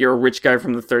say if you're a rich guy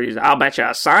from the 30s. I'll bet you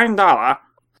a signed dollar.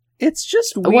 It's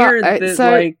just weird that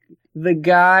like the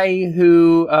guy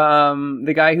who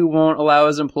won't allow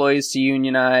his employees to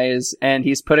unionize, and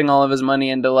he's putting all of his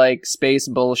money into like space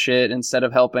bullshit instead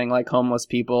of helping like homeless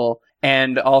people,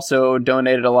 and also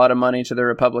donated a lot of money to the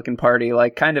Republican Party,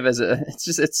 like kind of as a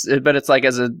it's like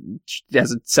as a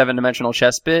 7-dimensional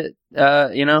chess bit,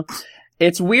 you know.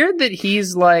 It's weird that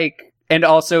he's like. And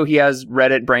also he has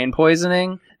Reddit brain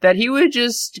poisoning, that he would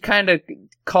just kind of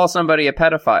call somebody a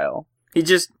pedophile.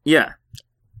 Yeah.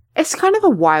 It's kind of a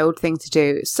wild thing to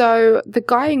do. So the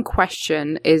guy in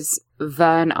question is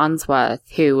Vern Unsworth,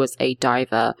 who was a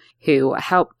diver who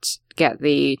helped get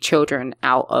the children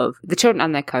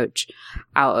and their coach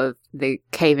out of the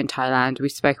cave in Thailand we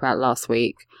spoke about last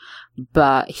week.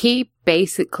 But he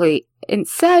basically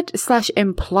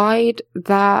implied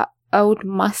that old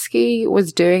Muskie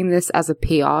was doing this as a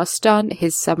PR stunt,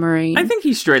 his submarine. I think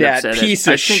he straight up said it. That piece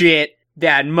of shit.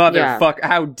 That motherfucker. Yeah.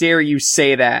 How dare you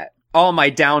say that? All my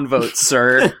downvotes,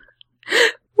 sir.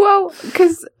 Well,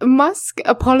 because Musk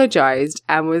apologized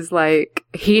and was like,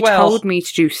 he told me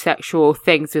to do sexual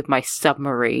things with my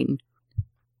submarine.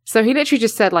 So he literally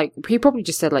just said like, he probably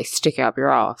just said like, stick it up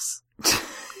your ass.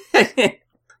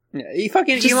 He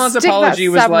fucking Elon's apology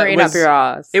was like up your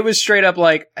ass. It was straight up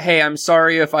like, hey, I'm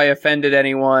sorry if I offended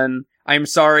anyone. I'm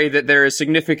sorry that there is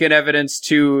significant evidence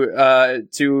to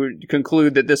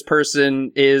conclude that this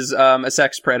person is a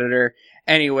sex predator.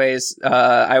 Anyways,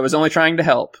 I was only trying to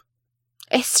help.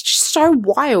 It's just so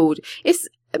wild. It's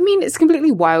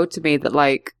completely wild to me that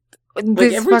like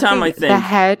this every time I think the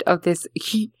head of this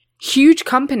huge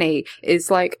company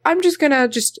is like, I'm just gonna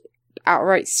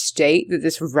outright state that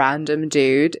this random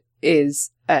dude is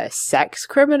a sex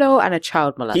criminal and a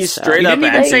child molester. He's straight up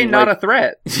acting say not a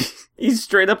threat. He's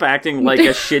straight up acting like a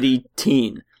shitty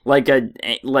teen, like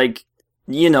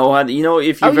you know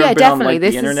if you've ever been on like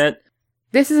the internet.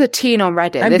 This is a teen on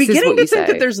Reddit. I'm beginning to think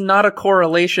say. that there's not a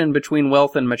correlation between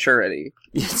wealth and maturity,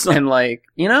 and like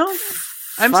you know.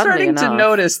 I'm starting to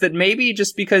notice that maybe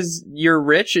just because you're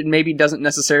rich, it maybe doesn't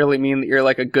necessarily mean that you're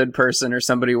like a good person or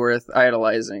somebody worth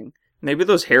idolizing. Maybe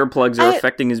those hair plugs are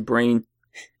affecting his brain.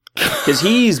 Because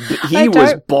he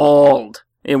was bald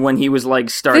when he was like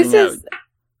starting out.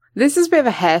 This is a bit of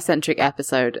a hair-centric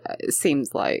episode, it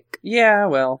seems like. Yeah,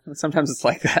 well, sometimes it's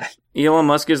like that. Elon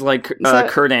Musk is like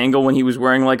Kurt Angle when he was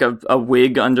wearing like a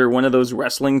wig under one of those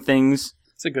wrestling things.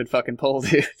 It's a good fucking pull,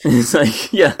 dude. It's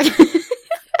like, yeah.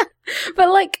 But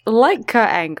like Kurt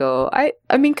Angle,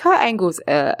 I mean, Kurt Angle's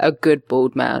a good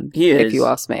bald man. He is. If you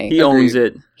ask me. He owns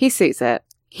it. He suits it.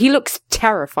 He looks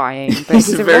terrifying, but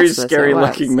he's a very scary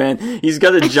looking man. He's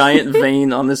got a giant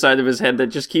vein on the side of his head that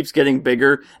just keeps getting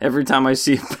bigger every time I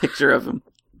see a picture of him.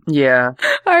 Yeah.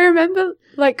 I remember,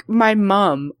 like, my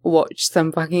mum watched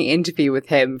some fucking interview with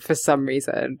him for some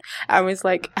reason and was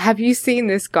like, have you seen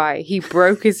this guy? He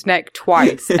broke his neck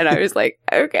twice. And I was like,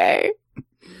 okay.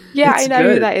 Yeah, I know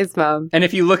who that is, Mum. And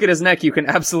if you look at his neck, you can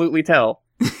absolutely tell.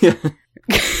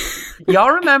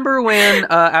 Y'all remember when,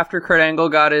 after Kurt Angle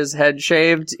got his head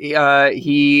shaved,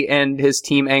 he and his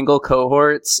Team Angle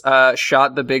cohorts,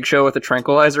 shot the Big Show with a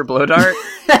tranquilizer blow dart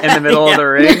in the middle of the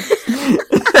ring?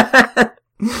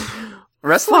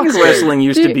 Wrestling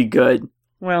used to be good.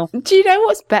 Well, do you know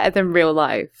what's better than real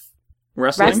life?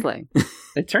 Wrestling.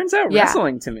 It turns out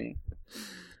wrestling to me.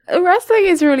 Wrestling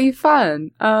is really fun.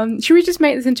 Should we just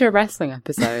make this into a wrestling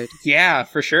episode? Yeah,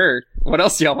 for sure. What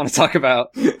else do y'all want to talk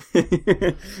about?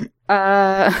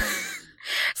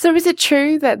 So is it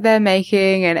true that they're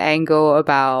making an angle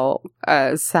about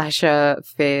Sasha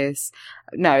Fierce?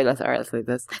 No, let's leave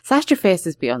this. Sasha Fierce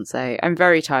is Beyonce. I'm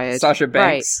very tired. Sasha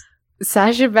Banks. Right.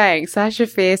 Sasha Banks. Sasha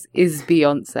Fierce is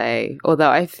Beyonce. Although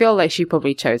I feel like she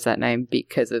probably chose that name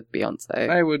because of Beyonce.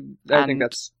 I think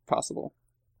that's possible.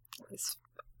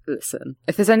 Listen,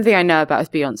 if there's anything I know about is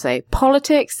Beyonce.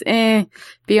 Politics,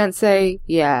 Beyonce,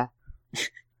 yeah.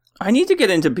 I need to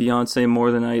get into Beyonce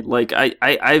more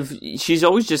than she's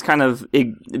always just kind of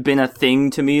been a thing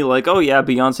to me, like, oh yeah,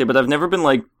 Beyonce, but I've never been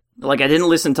like I didn't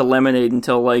listen to Lemonade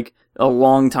until like a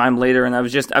long time later, and I've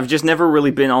just never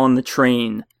really been on the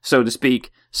train, so to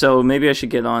speak. So maybe I should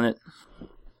get on it.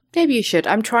 Maybe you should.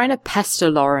 I'm trying to pester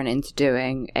Lauren into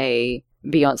doing a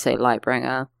Beyonce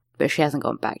Lightbringer, but she hasn't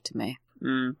gotten back to me.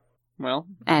 Well,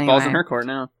 anyway. Ball's in her court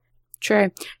now.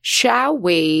 True. Shall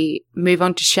we move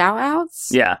on to shout-outs?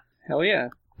 Yeah. Hell yeah.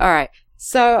 All right.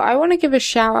 So I want to give a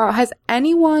shout-out. Has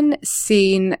anyone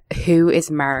seen Who is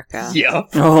America? Yep.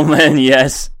 Oh, man,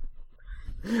 yes.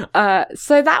 So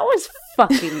that was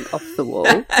fucking off the wall.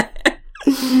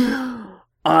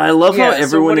 I love how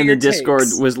everyone in the Discord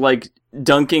was like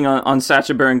dunking on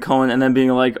Sacha Baron Cohen and then being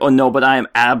like, oh no, but I am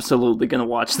absolutely going to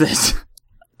watch this.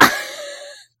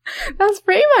 That's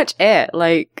pretty much it.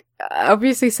 Like,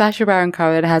 obviously Sacha Baron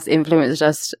Cohen has influenced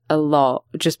us a lot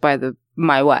just by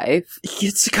my wife.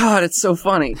 It's so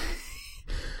funny.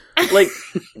 Like,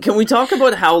 can we talk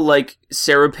about how, like,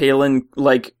 Sarah Palin,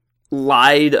 like,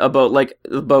 lied about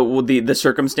the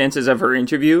circumstances of her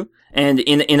interview, and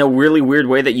in a really weird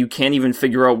way that you can't even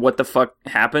figure out what the fuck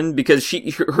happened, because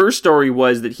her story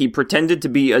was that he pretended to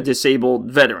be a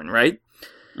disabled veteran, right?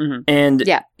 Mm-hmm. And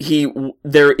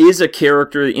there is a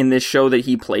character in this show that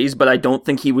he plays, but I don't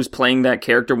think he was playing that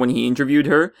character when he interviewed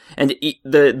her. And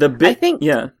the bit, I think,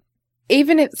 yeah.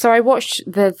 So I watched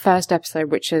the first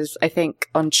episode, which is, I think,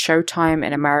 on Showtime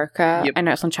in America. Yep. I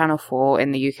know it's on Channel 4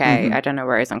 in the UK. Mm-hmm. I don't know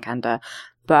where it is on Canada.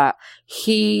 But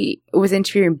he was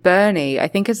interviewing Bernie, I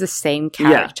think, as the same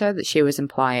character that she was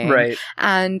implying. Right.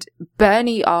 And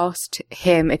Bernie asked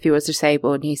him if he was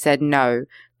disabled, and he said no.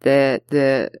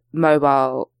 The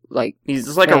mobile, like...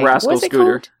 He's like a rascal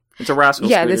scooter. Called? It's a rascal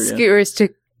scooter. The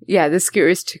scooter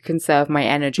is to conserve my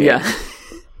energy. Yeah.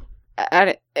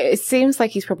 And it seems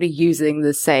like he's probably using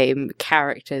the same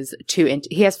characters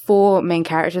he has 4 main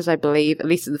characters, I believe, at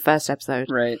least in the first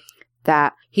episode. Right.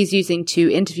 That he's using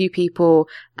to interview people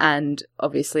and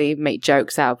obviously make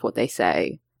jokes out of what they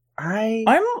say.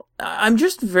 I'm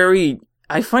just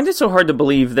I find it so hard to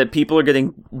believe that people are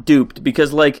getting duped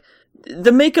because, like,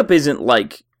 the makeup isn't,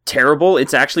 like, terrible.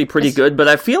 It's actually pretty good, but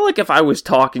I feel like if I was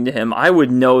talking to him, I would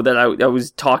know that I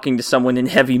was talking to someone in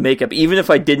heavy makeup. Even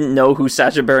if I didn't know who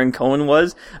Sacha Baron Cohen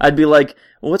was, I'd be like,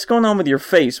 what's going on with your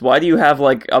face? Why do you have,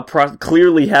 like,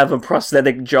 clearly have a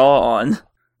prosthetic jaw on?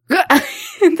 The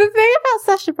thing about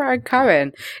Sacha Baron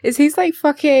Cohen is he's, like,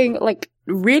 fucking, like,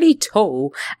 really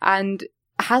tall and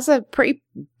has a pretty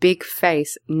big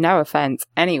face. No offense,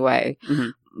 anyway. Mm-hmm.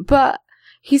 But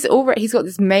he's got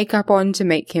this makeup on to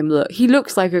make him he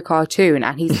looks like a cartoon,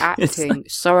 and he's acting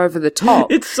so over the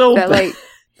top. It's so bad. Like,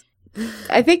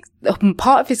 I think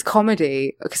part of his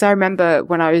comedy, because I remember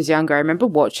when I was younger, I remember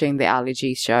watching the Ali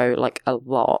G show, like, a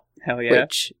lot. Hell yeah.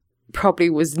 Which probably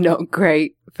was not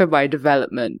great for my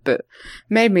development, but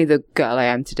made me the girl I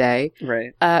am today.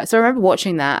 Right. So I remember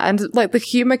watching that, and like the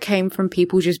humor came from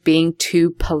people just being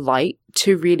too polite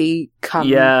to really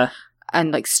come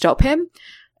and like stop him.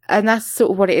 And that's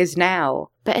sort of what it is now.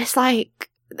 But it's like,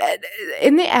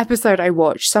 in the episode I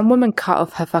watched, some woman cut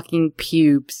off her fucking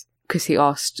pubes because he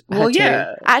asked her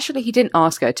to. Actually, he didn't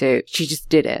ask her to. She just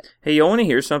did it. Hey, you want to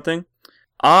hear something?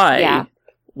 I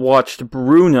watched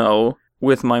Bruno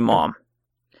with my mom.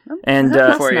 And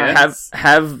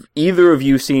have either of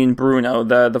you seen Bruno,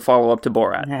 the follow-up to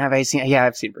Borat? Have I seen? Yeah,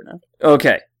 I've seen Bruno.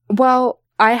 Okay. Well,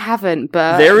 I haven't,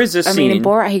 but there is a scene. I mean, in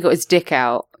Borat, he got his dick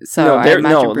out. So I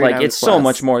imagine Bruno like it's so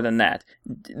much more than that.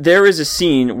 There is a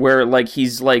scene where like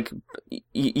he's like,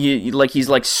 he's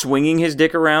like swinging his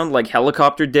dick around like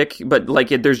helicopter dick, but like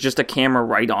there's just a camera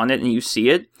right on it, and you see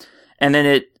it, and then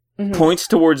it points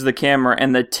towards the camera,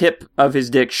 and the tip of his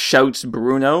dick shouts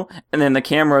Bruno, and then the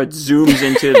camera zooms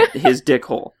into his dick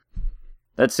hole.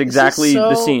 That's exactly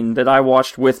the scene that I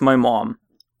watched with my mom.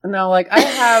 No, like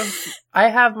I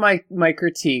have my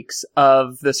critiques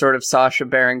of the sort of Sacha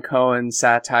Baron Cohen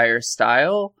satire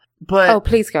style, but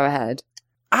please go ahead.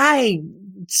 I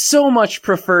so much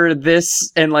prefer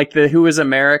this and like the Who Is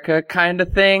America kind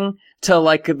of thing to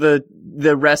like the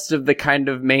rest of the kind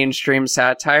of mainstream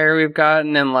satire we've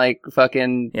gotten in like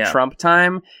fucking Trump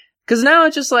time. Cause now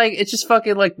it's just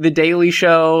fucking like The Daily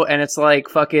Show, and it's like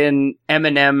fucking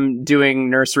Eminem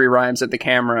doing nursery rhymes at the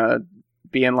camera,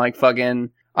 being like fucking,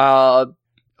 I'll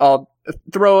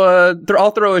throw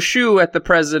a shoe at the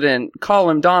president, call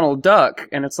him Donald Duck,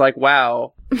 and it's like,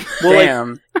 wow. Well,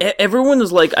 damn. Like, everyone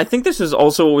was like, I think this is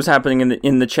also what was happening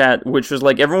in the chat, which was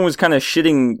like everyone was kind of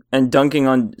shitting and dunking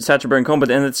on Sacha Baron Cohen, but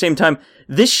then at the same time,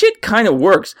 this shit kind of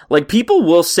works. Like, people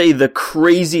will say the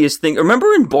craziest thing.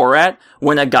 Remember in Borat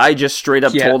when a guy just straight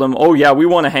up told him, "Oh yeah, we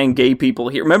want to hang gay people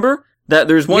here." Remember? That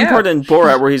there's one part in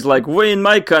Borat where he's like, "We in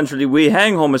my country, we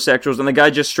hang homosexuals," and the guy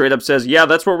just straight up says, "Yeah,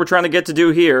 that's what we're trying to get to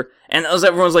do here." And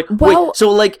everyone's like, "Wait, so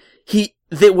like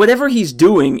whatever he's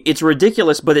doing, it's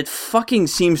ridiculous, but it fucking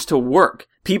seems to work."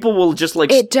 People will just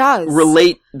like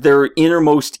relate their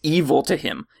innermost evil to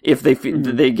him if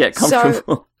they get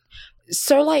comfortable.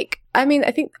 So like, I mean,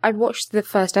 I think I watched the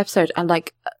first episode, and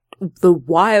like the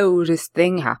wildest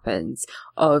thing happens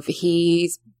of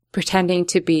he's pretending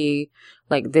to be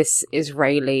like this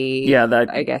Israeli,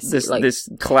 I guess this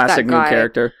classic new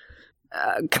character.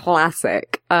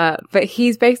 Classic. But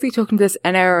he's basically talking to this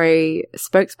NRA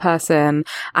spokesperson,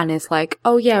 and it's like,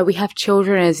 "Oh yeah, we have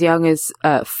children as young as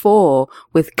 4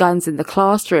 with guns in the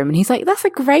classroom." And he's like, "That's a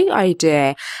great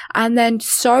idea." And then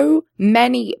so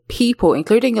many people,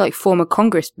 including like former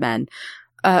congressmen,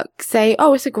 say,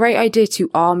 "Oh, it's a great idea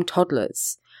to arm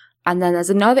toddlers." And then there's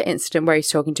another incident where he's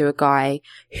talking to a guy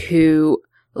who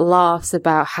laughs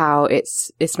about how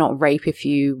it's not rape if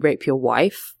you rape your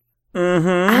wife.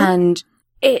 And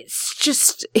it's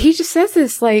just, he just says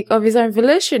this like of his own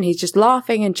volition. He's just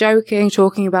laughing and joking,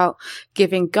 talking about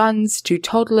giving guns to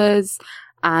toddlers.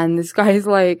 And this guy's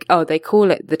like, "Oh, they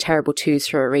call it the terrible twos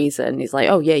for a reason." He's like,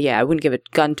 "Oh yeah, I wouldn't give a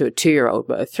gun to a 2-year-old,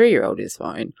 but a 3-year-old is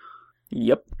fine."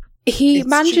 Yep. He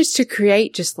manages to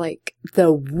create just like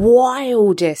the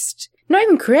wildest, not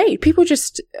even create, people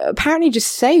just apparently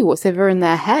just say what's ever in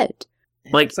their head.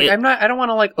 Like, I don't want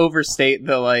to like overstate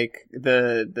the like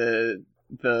the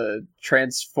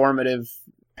transformative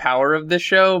power of this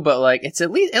show, but like it's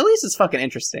at least it's fucking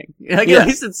interesting. Like at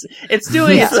least it's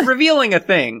revealing a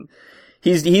thing.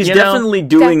 He's definitely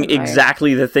doing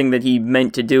exactly the thing that he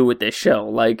meant to do with this show.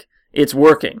 Like, it's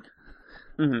working.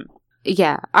 Mm-hmm.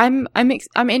 Yeah, I'm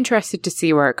interested to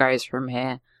see where it goes from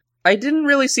here. I didn't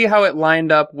really see how it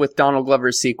lined up with Donald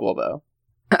Glover's sequel, though.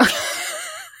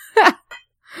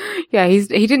 Yeah,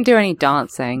 he didn't do any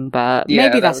dancing, but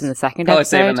maybe that's in the second episode. Probably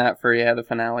saving that for the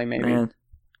finale, maybe. Man.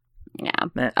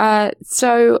 Yeah.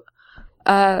 So,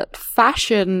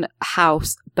 fashion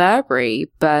house Burberry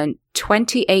burnt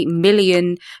 £28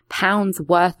 million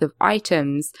worth of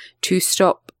items to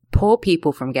stop poor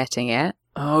people from getting it.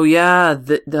 Oh yeah,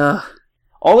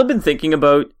 all I've been thinking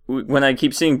about when I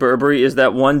keep seeing Burberry is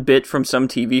that one bit from some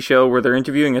TV show where they're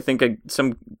interviewing, I think,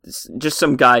 some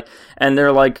guy, and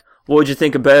they're like, "What'd you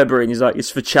think of Burberry?" And he's like,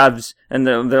 "It's for chavs." And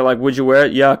they're like, "Would you wear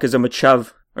it?" "Yeah, because I'm a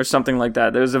chav," or something like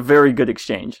that. There was a very good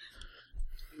exchange.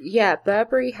 Yeah,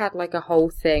 Burberry had like a whole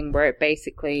thing where it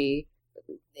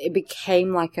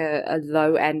became like a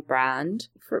low-end brand.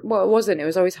 Well, it wasn't. It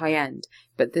was always high-end.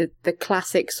 But the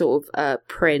classic sort of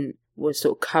print was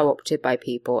sort of co-opted by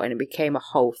people, and it became a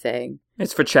whole thing.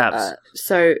 It's for chavs.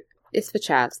 So it's for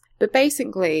chavs. But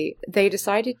basically, they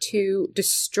decided to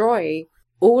destroy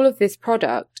all of this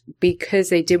product because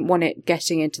they didn't want it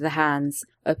getting into the hands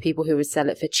of people who would sell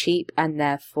it for cheap and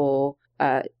therefore,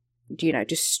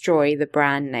 destroy the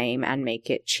brand name and make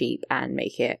it cheap and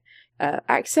make it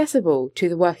accessible to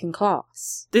the working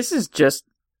class. This is just,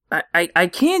 I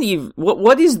can't even,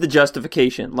 what is the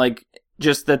justification? Like,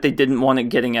 just that they didn't want it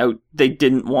getting out, they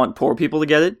didn't want poor people to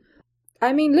get it?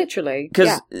 I mean, literally.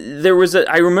 Because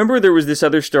I remember there was this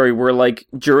other story where, like,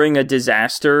 during a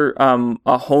disaster,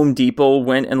 a Home Depot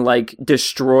went and, like,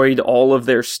 destroyed all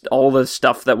the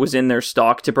stuff that was in their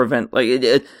stock to prevent, like,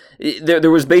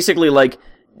 there was basically, like,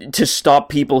 to stop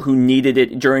people who needed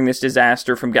it during this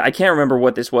disaster from, I can't remember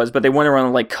what this was, but they went around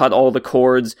and, like, cut all the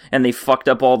cords, and they fucked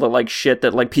up all the, like, shit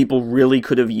that, like, people really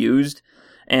could have used.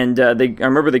 And, I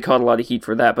remember they caught a lot of heat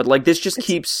for that, but, like, this just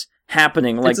keeps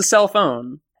happening. Like, it's a cell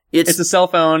phone. It's a cell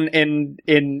phone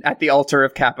in at the altar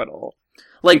of capital.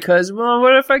 Like, because, well,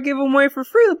 what if I give them away for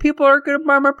free? The people aren't going to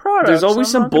buy my product. There's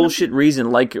always some bullshit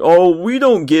reason, like, we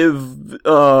don't give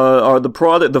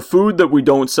the food that we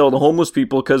don't sell to homeless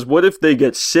people, because what if they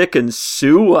get sick and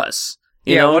sue us?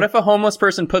 You know? What if a homeless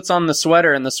person puts on the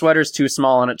sweater and the sweater's too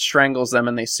small and it strangles them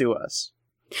and they sue us?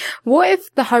 What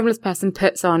if the homeless person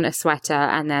puts on a sweater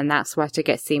and then that sweater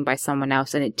gets seen by someone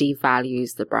else and it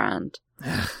devalues the brand?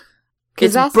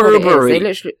 It's that's Burberry. What it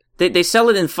is. They sell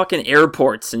it in fucking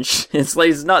airports and shit. It's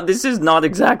like, this is not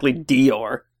exactly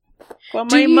Dior. Well,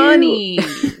 my money.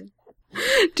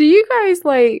 Do you guys,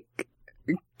 like,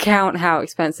 count how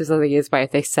expensive something is by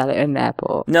if they sell it in an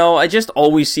airport? No, I just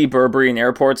always see Burberry in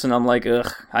airports and I'm like,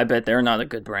 ugh, I bet they're not a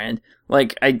good brand.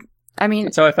 Like, I mean,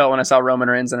 that's how I felt when I saw Roman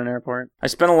Reigns in an airport. I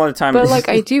spent a lot of time... But, like,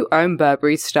 I do own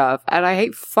Burberry stuff, and I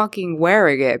hate fucking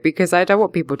wearing it because I don't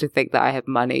want people to think that I have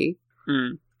money.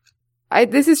 Mm.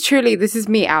 This is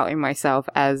me outing myself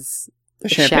as a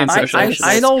champagne socialist.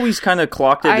 I'd always kind of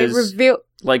clocked it as,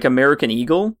 like, American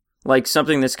Eagle. Like,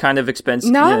 something that's kind of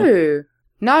expensive. No,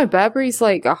 Burberry's,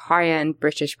 like, a high-end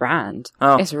British brand.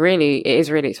 Oh. It is really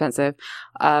expensive.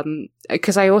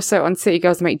 Because I also, on City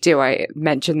Girls Make Do, I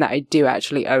mentioned that I do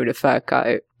actually own a fur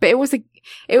coat. But it was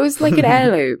like an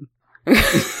heirloom.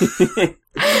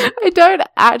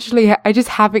 I just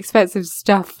have expensive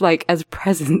stuff, like, as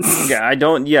presents.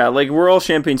 Yeah, like, we're all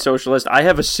champagne socialists. I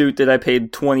have a suit that I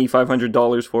paid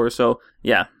 $2,500 for, so,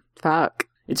 yeah. Fuck.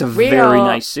 It's a very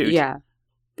nice suit. Yeah.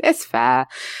 It's fair.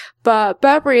 But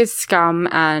Burberry is scum,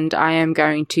 and I am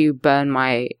going to burn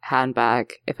my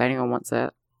handbag if anyone wants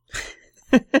it.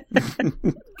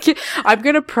 I'm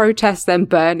going to protest them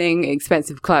burning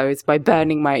expensive clothes by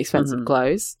burning my expensive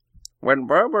clothes. When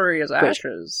Burberry is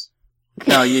ashes.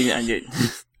 No, you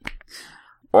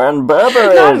when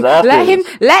Burberry is ashes.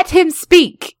 Let him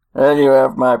speak. Then you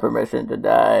have my permission to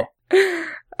die.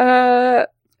 Do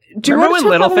you remember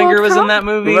when Littlefinger was in that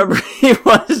movie? Remember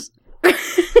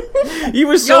he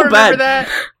was so bad. That?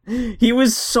 He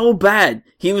was so bad.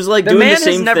 He was like the doing the same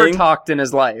thing. The man has never talked in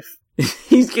his life.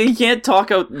 He can't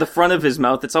talk out the front of his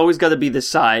mouth. It's always got to be the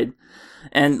side.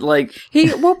 And like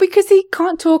because he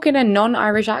can't talk in a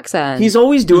non-Irish accent. He's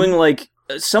always doing like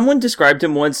someone described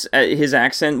him once his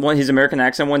American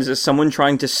accent once as someone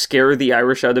trying to scare the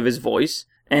Irish out of his voice.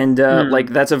 And like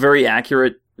that's a very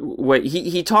accurate way.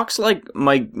 He talks like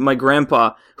my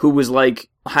grandpa, who was like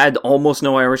had almost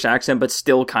no Irish accent but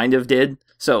still kind of did.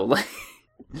 So like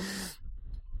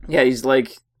yeah, he's a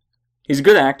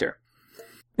good actor.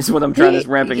 Is what I'm trying to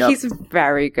ramping up. He's a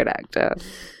very good actor.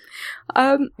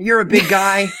 You're a big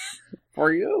guy.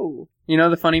 For you. You know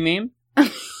the funny meme?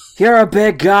 You're a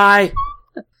big guy.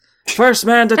 First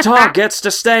man to talk gets to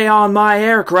stay on my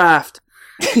aircraft.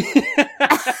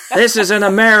 This is an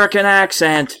American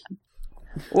accent.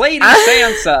 Lady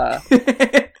Sansa.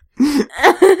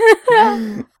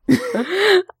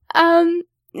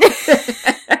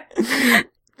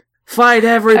 Fight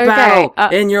every battle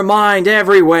in your mind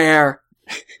everywhere.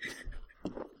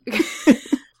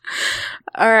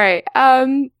 All right.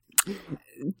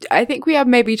 I think we have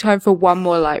maybe time for one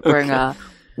more Lightbringer. Okay.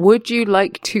 Would you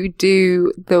like to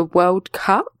do the World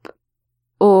Cup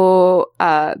or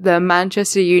the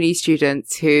Manchester Uni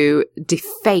students who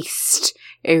defaced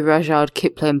a Rudyard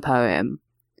Kipling poem,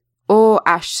 or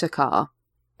Ash Sakar?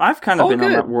 I've kind of been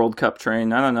on that World Cup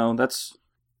train. I don't know. That's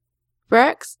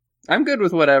Rex. I'm good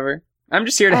with whatever. I'm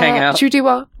just here to hang out. Should we do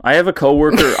what? I have a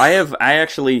coworker. I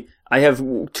have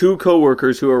two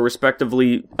coworkers who are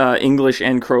respectively English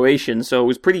and Croatian, so it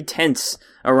was pretty tense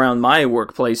around my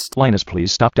workplace. Linus,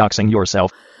 please stop doxing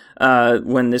yourself.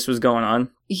 When this was going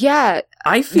on. Yeah.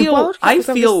 I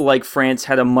feel like France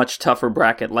had a much tougher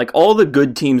bracket. Like, all the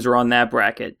good teams are on that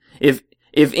bracket. If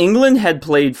England had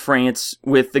played France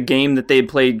with the game that they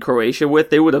played Croatia with,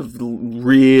 they would have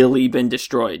really been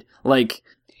destroyed. Like,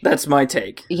 That's my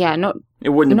take. Yeah, it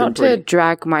wouldn't have not been pretty. to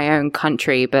drag my own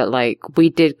country, but like we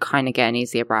did kind of get an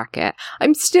easier bracket. It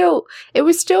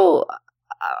was still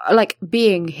like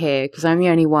being here because I'm the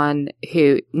only one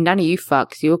who none of you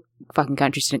fucks, your fucking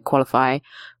countries didn't qualify,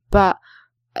 but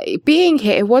being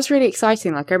here, it was really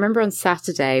exciting. Like I remember on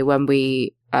Saturday when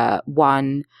we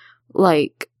won,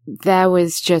 like there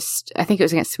was just, I think it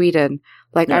was against Sweden.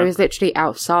 Like, I was literally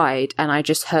outside and I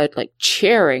just heard, like,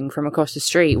 cheering from across the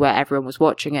street where everyone was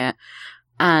watching it.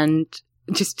 And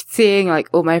just seeing, like,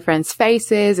 all my friends'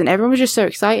 faces and everyone was just so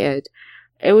excited.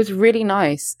 It was really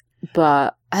nice.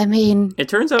 But, I mean, it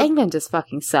turns out England just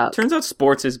fucking sucks. Turns out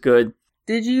sports is good.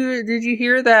 Did you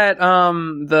hear that,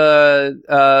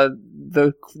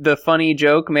 the funny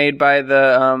joke made by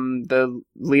the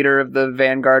leader of the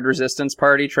Vanguard Resistance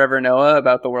Party, Trevor Noah,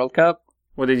 about the World Cup?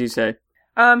 What did he say?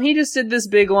 He just did this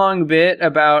big long bit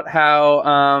about how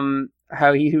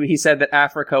he said that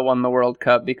Africa won the World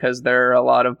Cup because there are a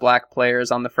lot of black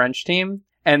players on the French team.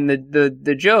 And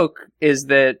the joke is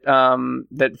that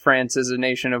that France is a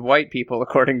nation of white people,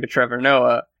 according to Trevor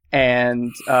Noah,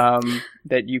 and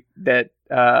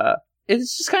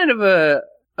it's just kind of a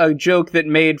joke that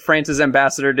made France's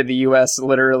ambassador to the U.S.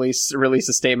 literally release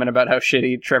a statement about how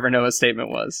shitty Trevor Noah's statement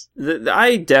was.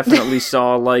 I definitely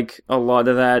saw, like, a lot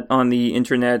of that on the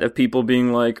internet of people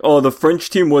being like, oh, the French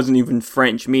team wasn't even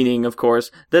French, meaning, of course,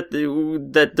 that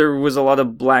there was a lot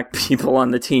of black people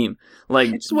on the team. Like,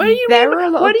 what do you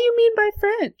mean by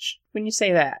French when you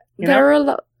say that? There are a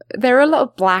lot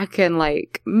of black and,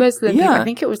 like, Muslim people. I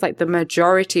think it was, like, the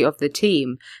majority of the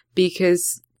team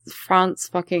because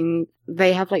France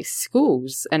they have like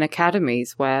schools and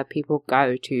academies where people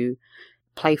go to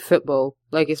play football.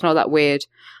 Like it's not that weird.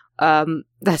 FIFA,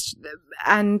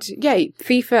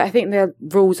 I think the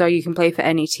rules are you can play for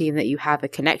any team that you have a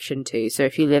connection to. So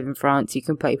if you live in France, you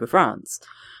can play for France.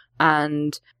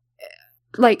 And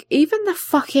like even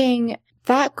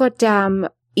that goddamn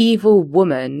evil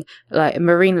woman, like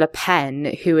Marine Le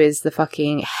Pen, who is the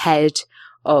fucking head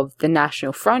of the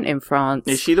National Front in France.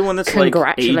 Is she the one that's like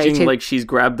aging like she's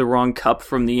grabbed the wrong cup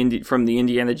from the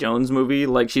Indiana Jones movie?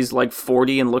 Like she's like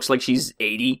 40 and looks like she's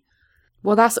 80?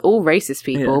 Well, that's all racist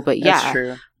people, but yeah. That's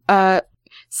true.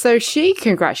 So she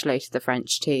congratulated the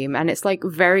French team, and it's like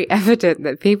very evident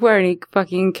that people only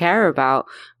fucking care about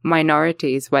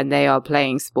minorities when they are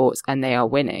playing sports and they are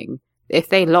winning. If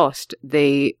they lost,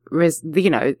 it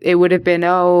would have been,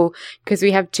 because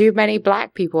we have too many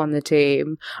black people on the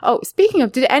team. Oh, speaking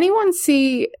of, did anyone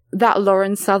see that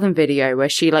Lauren Southern video where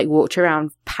she like walked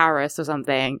around Paris or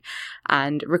something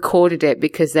and recorded it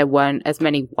because there weren't as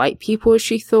many white people as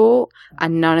she thought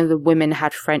and none of the women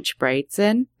had French braids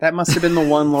in? That must have been the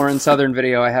one Lauren Southern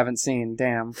video I haven't seen.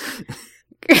 Damn.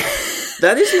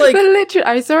 That is like... But literally,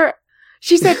 I saw it.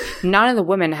 She said none of the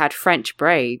women had French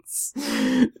braids.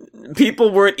 People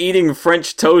weren't eating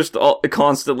French toast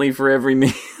constantly for every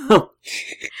meal.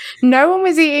 No one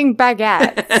was eating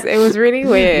baguettes. It was really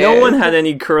weird. No one had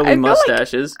any curly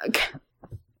mustaches.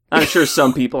 I'm sure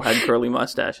some people had curly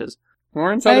mustaches.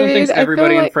 Lauren Southern thinks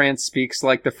everybody in France speaks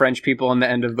like the French people in the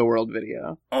End of the World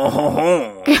video.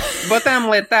 Oh. But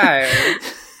I'm tired.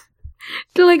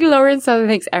 Like Lauren Southern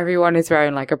thinks everyone is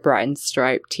wearing like a Brighton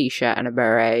stripe t-shirt and a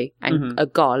beret and a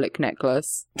garlic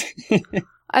necklace.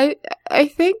 I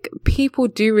think people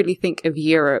do really think of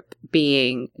Europe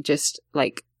being just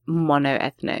like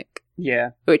mono-ethnic.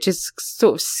 Yeah. Which is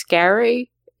sort of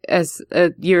scary as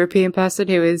a European person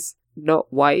who is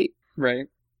not white. Right.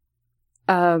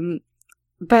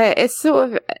 But it's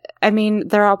sort of, I mean,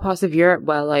 there are parts of Europe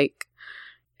where like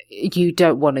you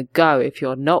don't want to go if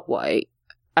you're not white.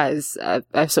 As a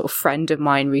sort of friend of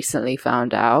mine recently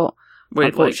found out,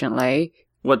 unfortunately. Like,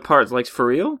 what parts? Like, for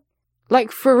real?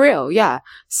 Like, for real, yeah.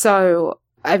 So,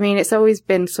 I mean, it's always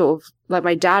been sort of, like,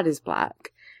 my dad is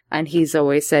black, and he's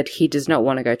always said he does not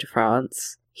want to go to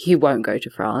France. He won't go to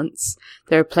France.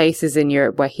 There are places in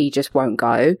Europe where he just won't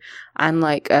go. And,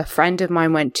 like, a friend of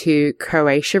mine went to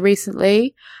Croatia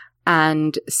recently,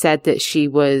 and said that she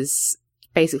was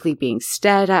basically being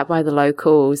stared at by the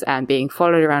locals and being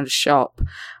followed around a shop,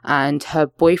 and her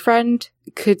boyfriend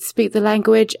could speak the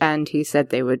language, and he said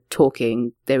they were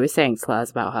saying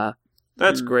slurs about her.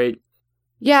 That's great.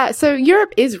 Yeah, so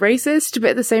Europe is racist, but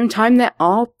at the same time there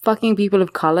are fucking people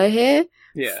of color here.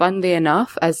 Yeah. Funnily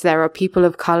enough, as there are people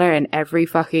of color in every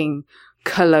fucking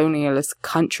colonialist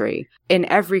country. In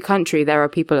every country there are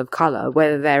people of color,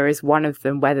 whether there is one of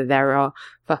them, whether there are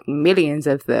fucking millions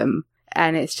of them.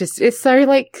 And it's so,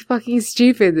 like, fucking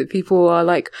stupid that people are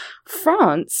like,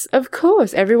 France, of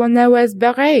course, everyone there wears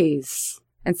berets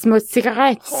and smokes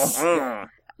cigarettes.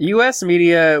 U.S.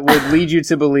 media would lead you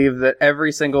to believe that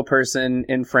every single person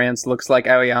in France looks like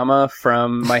Aoyama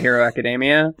from My Hero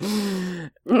Academia.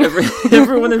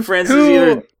 Everyone in France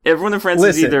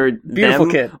is either beautiful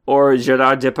them kid. or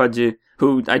Gérard Depardieu,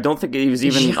 who I don't think he was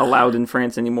even allowed in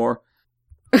France anymore.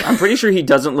 I'm pretty sure he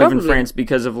doesn't live in France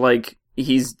because of like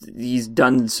he's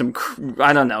done some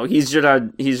I don't know. He's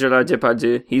Gérard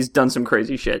Depardieu. He's done some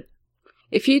crazy shit.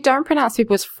 If you don't pronounce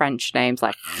people's French names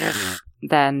like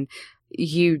then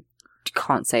you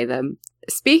can't say them.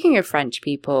 Speaking of French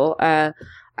people, I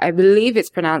believe it's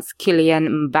pronounced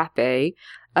Kylian Mbappe,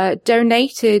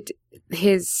 donated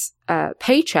his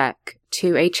paycheck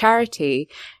to a charity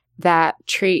that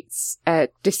treats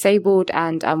disabled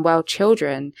and unwell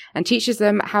children and teaches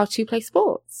them how to play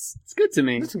sports. It's good to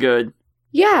me. It's good.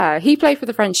 Yeah, he played for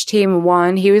the French team and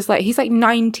won. He's like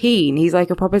 19. He's like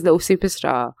a proper little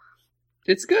superstar.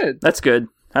 It's good. That's good.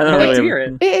 I don't like to hear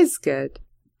it. It is good.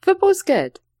 Football's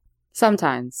good.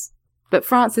 Sometimes. But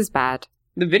France is bad.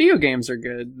 The video games are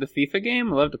good. The FIFA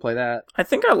game, I love to play that. I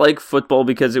think I like football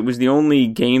because it was the only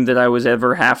game that I was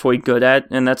ever halfway good at,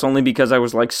 and that's only because I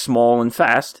was like small and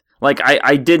fast. Like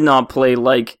I did not play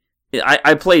like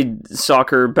I played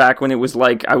soccer back when it was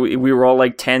like we were all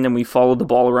like 10 and we followed the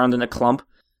ball around in a clump.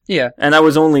 Yeah. And I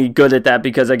was only good at that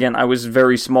because again I was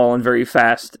very small and very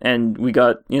fast, and we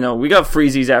got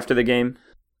freezies after the game.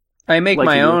 I make like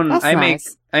my own. That's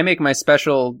nice. I make my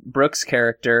special Brooks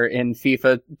character in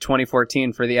FIFA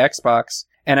 2014 for the Xbox,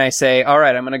 and I say, "All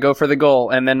right, I'm going to go for the goal,"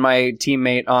 and then my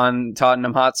teammate on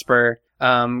Tottenham Hotspur,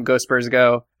 Go Spurs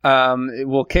Go,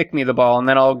 will kick me the ball, and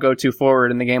then I'll go too forward,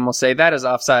 and the game will say that is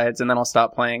offsides, and then I'll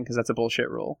stop playing because that's a bullshit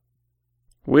rule.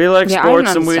 We like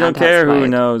sports, and we don't care who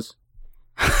knows.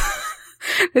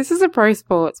 This is a pro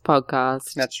sports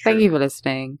podcast. That's true. Thank you for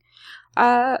listening.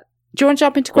 Do you want to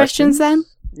jump into questions then?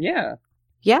 Yeah.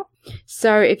 Yeah.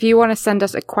 So if you want to send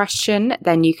us a question,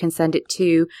 then you can send it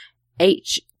to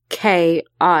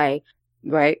HKI,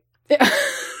 right?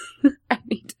 I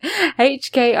need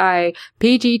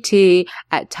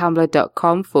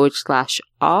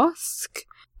HKIPGT@tumblr.com/ask.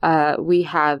 We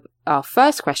have our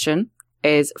first question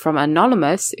is from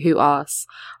Anonymous, who asks,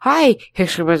 "Hi,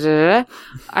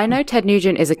 I know Ted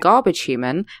Nugent is a garbage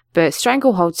human, but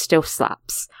Stranglehold still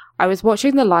slaps. I was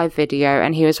watching the live video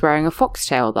and he was wearing a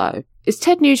foxtail though. Is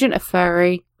Ted Nugent a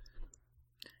furry?"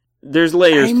 There's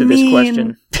layers to this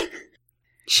question.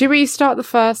 Should we start the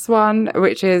first one,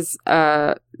 which is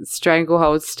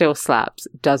Stranglehold still slaps?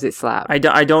 Does it slap? I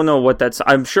don't know what that's...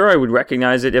 I'm sure I would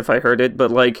recognize it if I heard it,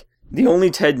 but like the only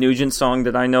Ted Nugent song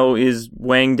that I know is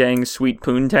Wang Dang Sweet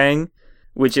Poontang,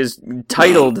 which is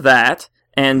titled that,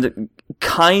 and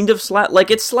kind of slap,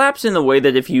 like it slaps in the way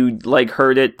that if you like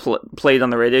heard it played on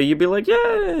the radio, you'd be like,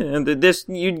 yeah, and this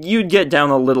you'd get down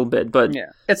a little bit, but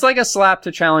yeah, it's like a slap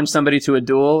to challenge somebody to a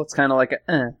duel. It's kind of like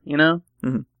a, you know.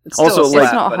 Mm-hmm. It's also, slap,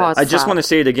 it's not a hard I just want to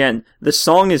say it again. The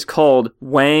song is called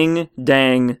Wang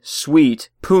Dang Sweet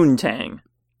Poontang.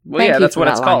 Well, yeah, that's what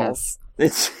it's called.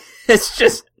 It's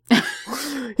just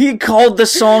he called the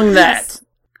song that.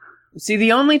 See,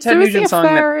 the only Ted Nugent song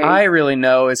that I really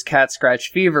know is Cat Scratch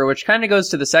Fever, which kind of goes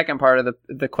to the second part of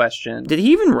the question. Did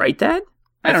he even write that?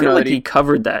 I don't feel know like he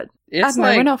covered that. It's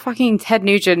like, we're not fucking Ted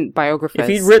Nugent biographers. If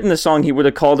he'd written the song, he would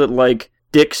have called it like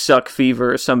Dick Suck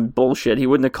Fever or some bullshit. He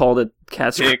wouldn't have called it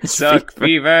Cat Scratch Dick Suck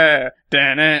Fever.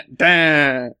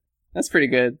 That's pretty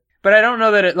good. But I don't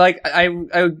know that it, like,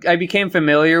 I became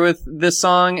familiar with this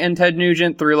song and Ted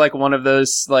Nugent through like one of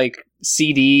those like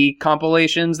CD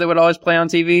compilations that would always play on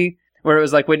TV. Where it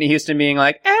was like Whitney Houston being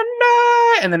like,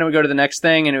 and then it would go to the next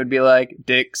thing and it would be like,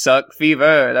 Dick Suck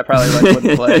Fever. That probably like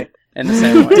wouldn't play in the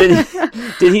same way.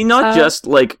 Did he not just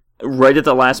like right at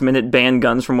the last minute ban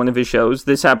Guns from one of his shows?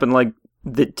 This happened like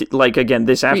again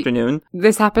this afternoon.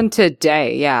 This happened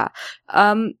today, yeah.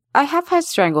 I have had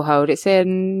Stranglehold. It's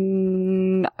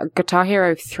in Guitar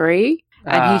Hero 3.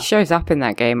 And he shows up in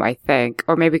that game, I think.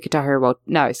 Or maybe Guitar Hero... Well,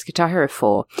 no, it's Guitar Hero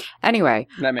 4. Anyway.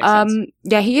 That makes sense.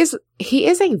 Yeah, he is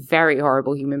a very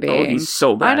horrible human being. Oh, he's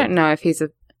so bad. I don't know if he's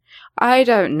I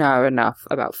don't know enough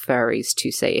about furries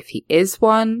to say if he is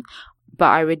one. But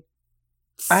I would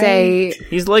say...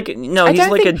 He's like... No, he's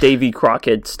like a Davy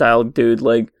Crockett style dude,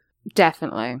 like...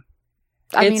 Definitely.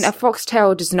 I mean, a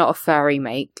foxtail does not a furry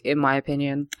make, in my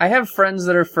opinion. I have friends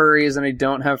that are furries, and I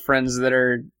don't have friends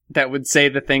that would say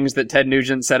the things that Ted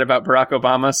Nugent said about Barack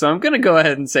Obama, so I'm going to go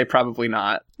ahead and say probably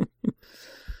not.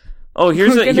 Oh,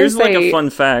 here's like a fun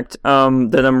fact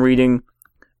that I'm reading.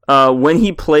 When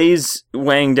he plays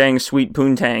Wang Dang Sweet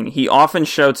Poontang, he often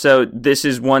shouts out, "This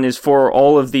is for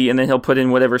all of the," and then he'll put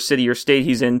in whatever city or state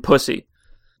he's in, pussy.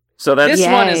 So that's this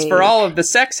one is for all of the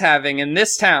sex having in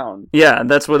this town. Yeah,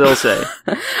 that's what they'll say.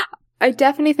 I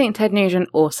definitely think Ted Nugent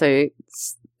also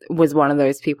was one of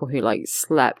those people who like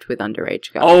slept with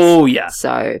underage girls. Oh yeah.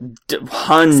 So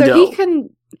Hundo. So he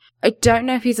can. I don't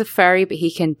know if he's a furry, but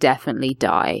he can definitely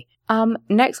die.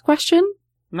 Next question.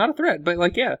 Not a threat, but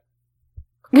like, yeah.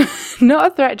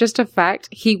 Not a threat, just a fact.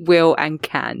 He will and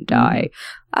can die.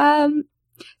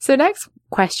 So next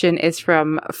question is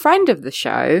from a friend of the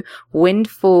show,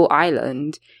 Windfall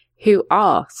Island, who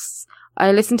asks,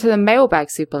 I listened to the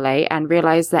mailbag super late and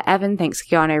realized that Evan thinks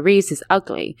Keanu Reeves is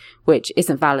ugly, which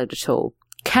isn't valid at all.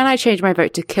 Can I change my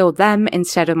vote to kill them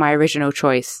instead of my original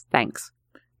choice? Thanks.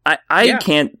 I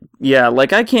can't,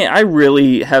 I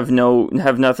really have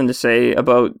nothing to say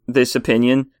about this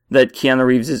opinion that Keanu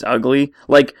Reeves is ugly.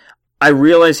 Like, I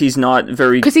realize he's not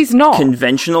very... Because he's not.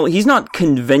 Conventional. He's not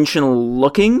conventional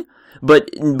looking, but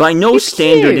by no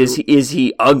standard is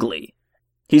he ugly.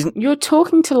 You're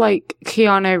talking to, like,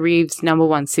 Keanu Reeves' #1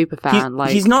 superfan.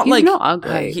 He's not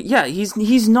ugly.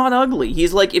 He's not ugly.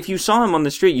 He's like, if you saw him on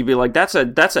the street, you'd be like, that's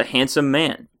a handsome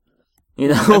man. You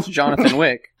know? That's Jonathan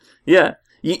Wick. Yeah.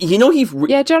 You know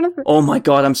Jonathan. Oh my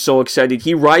god, I'm so excited.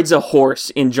 He rides a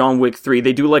horse in John Wick 3.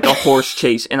 They do like a horse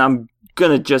chase, and I'm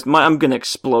gonna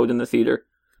explode in the theater.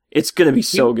 It's gonna be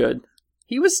so good.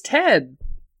 He was Ted.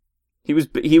 He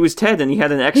was Ted, and he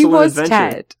had an excellent adventure.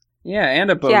 Ted. Yeah,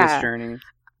 and a bogus journey.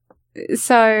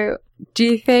 So, do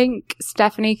you think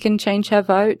Stephanie can change her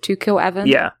vote to kill Evan?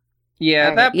 Yeah.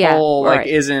 Yeah, that poll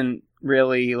isn't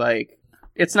really like.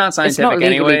 It's not scientific, it's not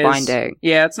legally anyways. binding.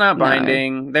 Yeah, it's not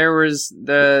binding. No. There was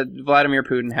Vladimir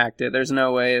Putin hacked it. There's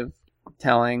no way of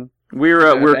telling.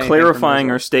 We're clarifying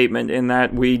our statement in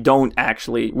that we aren't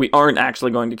actually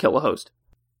going to kill a host.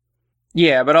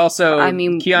 Yeah, but also,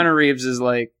 Keanu Reeves is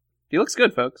like, he looks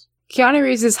good, folks. Keanu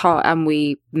Reeves is hot, and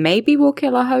we maybe will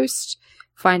kill a host.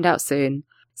 Find out soon.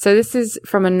 So this is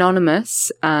from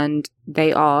Anonymous, and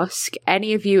they ask,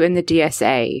 any of you in the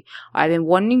DSA? I've been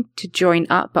wanting to join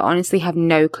up, but honestly have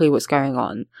no clue what's going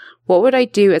on. What would I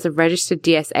do as a registered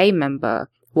DSA member?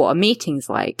 What are meetings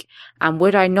like? And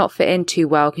would I not fit in too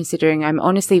well, considering I'm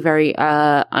honestly very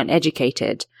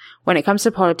uneducated when it comes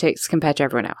to politics compared to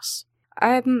everyone else?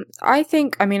 I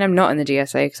think, I'm not in the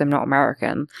DSA because I'm not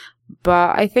American,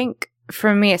 but I think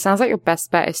for me, it sounds like your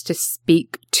best bet is to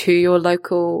speak to your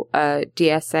local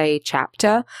DSA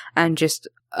chapter and just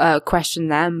question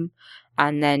them.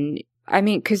 And then,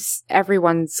 because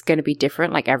everyone's going to be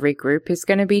different, like every group is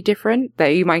going to be different.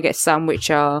 That you might get some which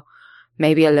are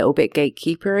maybe a little bit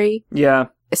gatekeepery. Yeah.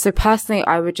 So personally,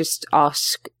 I would just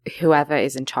ask whoever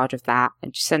is in charge of that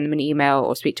and just send them an email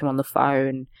or speak to them on the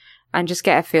phone and just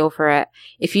get a feel for it.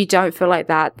 If you don't feel like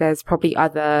that, there's probably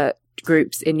other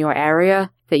groups in your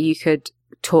area that you could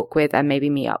talk with and maybe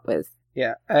meet up with.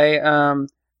 Yeah, I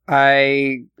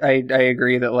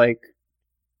agree that like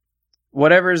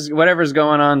whatever's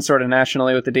going on sort of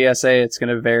nationally with the DSA, it's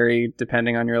going to vary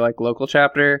depending on your like local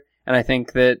chapter, and I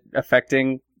think that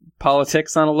affecting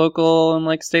politics on a local and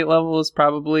like state level is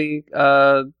probably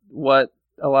what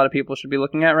a lot of people should be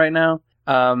looking at right now,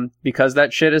 because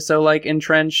that shit is so like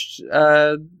entrenched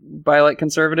by like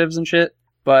conservatives and shit.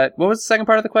 But what was the second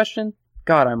part of the question?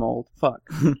 God, I'm old. Fuck.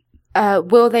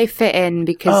 Will they fit in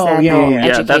because they're not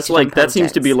educated that's like in that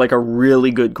seems to be like a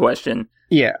really good question.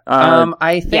 Yeah.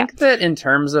 I think that in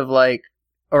terms of like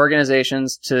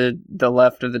organizations to the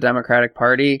left of the Democratic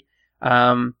Party,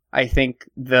 I think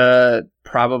the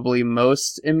probably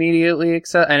most immediately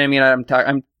and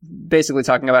I'm basically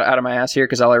talking about out of my ass here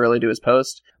because all I really do is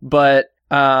post. But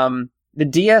the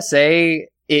DSA,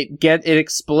 it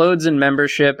explodes in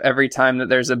membership every time that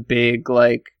there's a big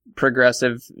like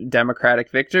progressive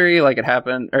Democratic victory. Like it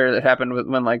happened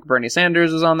when like Bernie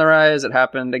Sanders was on the rise. It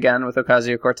happened again with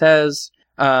Ocasio-Cortez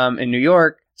in New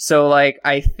York. So like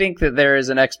I think that there is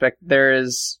an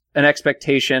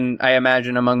expectation, I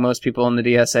imagine, among most people in the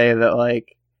DSA that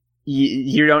like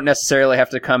you don't necessarily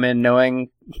have to come in knowing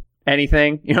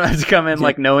anything. You don't have to come in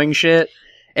like knowing shit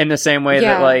in the same way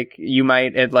that like you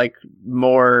might at like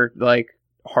more like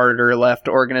harder left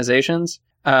organizations.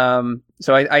 So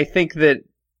I think that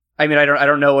I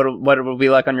don't know what it will be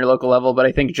like on your local level, but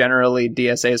I think generally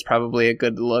DSA is probably a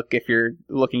good look if you're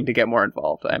looking to get more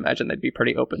involved. I imagine they'd be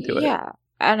pretty open to it. Yeah.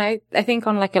 And I think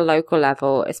on like a local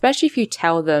level, especially if you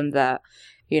tell them that,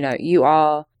 you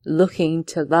are looking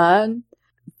to learn,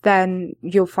 then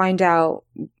you'll find out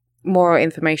more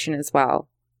information as well.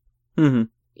 Mm-hmm.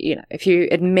 If you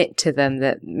admit to them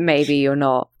that maybe you're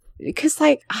not, because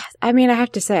like, I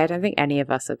have to say, I don't think any of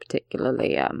us are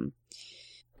particularly,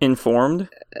 informed?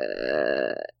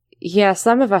 Yeah,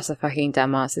 some of us are fucking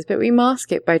dumbasses, but we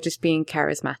mask it by just being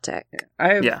charismatic.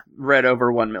 I have read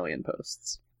over 1 million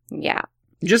posts. Yeah.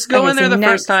 Just go in there the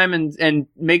first time and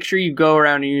make sure you go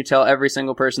around and you tell every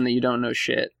single person that you don't know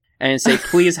shit. And say,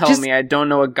 please help me, I don't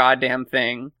know a goddamn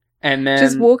thing. And then...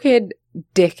 Just walk in,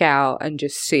 dick out, and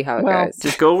just see how it goes.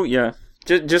 Just go,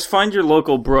 Just find your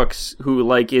local Brooks, who,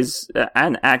 like, is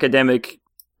an academic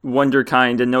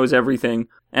wonderkind and knows everything,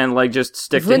 and, like, just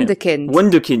stick to him.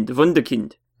 Wunderkind.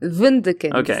 Wunderkind.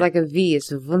 Okay. It's like a V,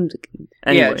 it's Wunderkind.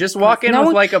 Anyway. Yeah, just walk in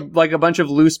with like a bunch of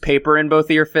loose paper in both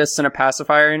of your fists and a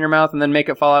pacifier in your mouth, and then make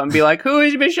it fall out and be like, "Who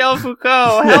is Michel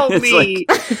Foucault? Help me!"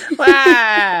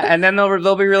 And then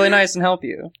they'll be really nice and help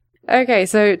you. Okay,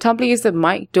 so Tumblr user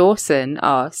Mike Dawson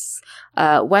asks,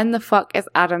 when the fuck is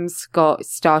Adam Scott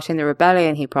starting the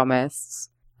rebellion he promised?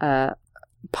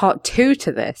 Part 2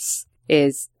 to this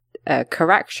is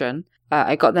correction.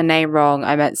 I got the name wrong.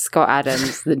 I meant Scott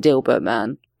Adams, the Dilbert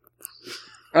man.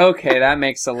 Okay, that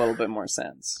makes a little bit more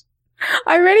sense.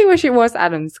 I really wish it was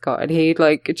Adam Scott and he,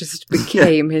 like, just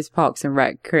became his Parks and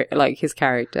Rec, like, his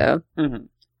character. Mm-hmm.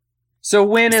 So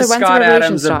when is Scott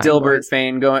Adams of Dilbert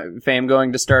fame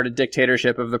going to start a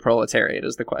dictatorship of the proletariat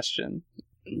is the question.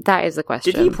 That is the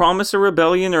question. Did he promise a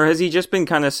rebellion, or has he just been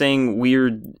kind of saying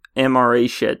weird MRA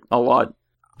shit a lot?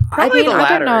 Probably the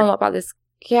latter. I don't know a lot about this.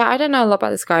 Yeah, I don't know a lot about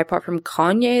this guy apart from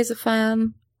Kanye is a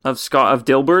fan. Of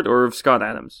Dilbert or of Scott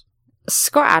Adams?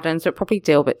 Scott Adams, but probably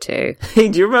Dilbert too. Hey,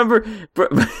 do you remember,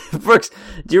 Brooks,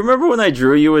 do you remember when I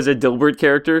drew you as a Dilbert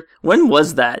character? When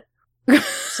was that?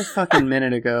 It's a fucking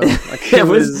minute ago. Like, it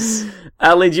was...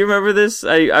 Ali, do you remember this?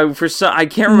 I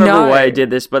can't remember why I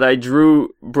did this, but I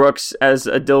drew Brooks as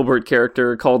a Dilbert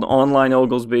character called Online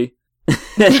Oglesby.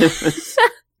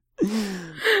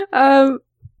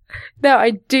 No,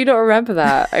 I do not remember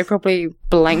that. I probably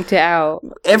blanked it out.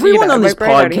 Everyone on this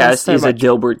podcast is a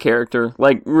Dilbert character.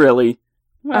 Like, really.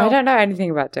 Well, I don't know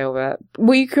anything about Dilbert.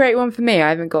 Will you create one for me? I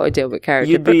haven't got a Dilbert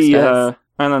character. You'd be, I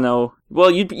don't know. Well,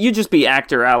 you'd just be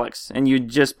actor Alex, and you'd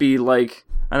just be like,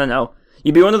 I don't know.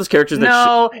 You'd be one of those characters that...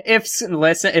 No, if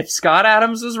Scott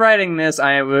Adams was writing this,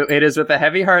 it is with a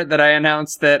heavy heart that I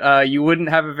announced that you wouldn't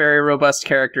have a very robust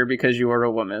character because you are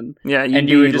a woman. Yeah,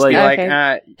 you would just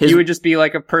you would just be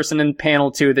like a person in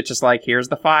panel 2 that's just like, here's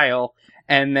the file,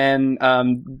 and then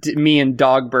me and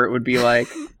Dogbert would be like,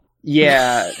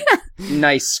 yeah,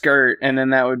 nice skirt, and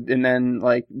then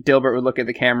like Dilbert would look at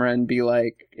the camera and be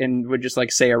like, and would just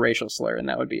like say a racial slur, and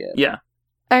that would be it. Yeah.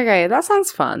 Okay, that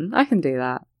sounds fun. I can do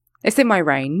that. It's in my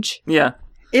range. Yeah.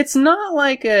 It's not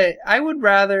like I wouldn't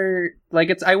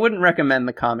recommend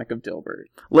the comic of Dilbert.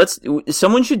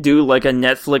 Someone should do like a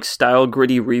Netflix style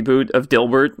gritty reboot of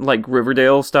Dilbert, like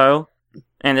Riverdale style.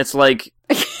 And it's like,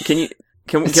 it's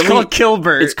called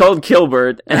Kilbert. It's called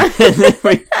Kilbert. And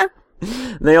then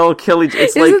they all kill each other.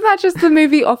 Isn't that just the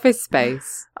movie Office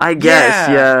Space? I guess,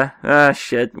 yeah.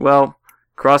 Shit. Well,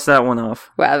 cross that one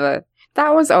off. Whatever.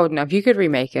 That was old enough. You could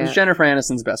remake it. It's Jennifer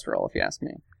Aniston's best role, if you ask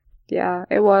me. Yeah,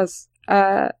 it was.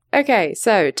 Okay,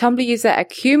 so Tumblr user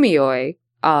Akumioi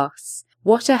asks,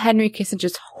 what are Henry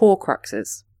Kissinger's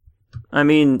Horcruxes? I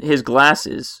mean, his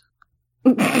glasses.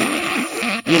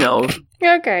 Okay.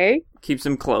 Keeps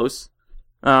him close.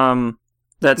 Nixon's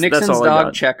that's all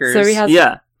dog Checkers. So he has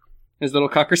his little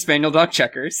Cocker Spaniel dog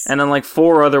Checkers. And then like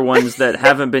 4 other ones that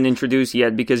haven't been introduced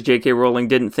yet because J.K. Rowling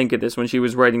didn't think of this when she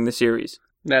was writing the series.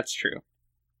 That's true.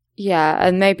 Yeah,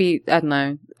 and maybe, I don't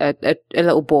know, a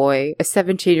little boy, a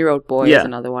 17-year-old boy is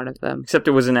another one of them. Except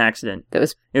it was an accident.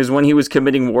 It was when he was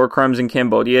committing war crimes in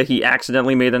Cambodia, he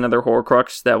accidentally made another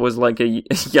Horcrux that was like a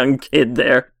young kid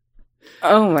there.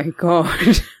 Oh my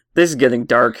god. This is getting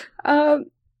dark.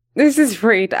 This is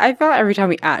freed. I feel like every time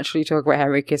we actually talk about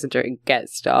Henry Kissinger, it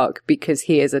gets dark because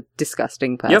he is a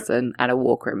disgusting person and a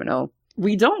war criminal.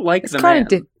 We don't like the man.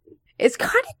 It's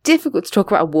kind of difficult to talk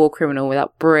about a war criminal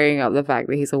without bringing up the fact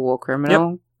that he's a war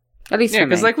criminal. Yep. At least for me.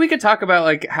 Because like we could talk about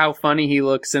like how funny he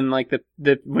looks in like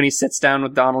the when he sits down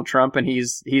with Donald Trump and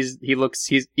he's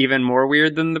even more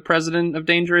weird than the president of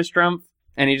Dangerous Trump,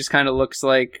 and he just kind of looks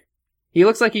like he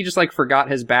just like forgot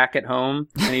his back at home,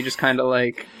 and he just kind of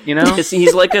like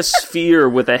he's like a sphere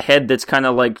with a head that's kind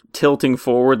of like tilting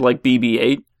forward like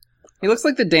BB-8. He looks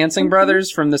like the Dancing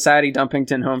Brothers from the Sadie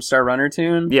Dumpington Homestar Runner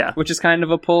tune. Yeah. Which is kind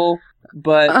of a pull,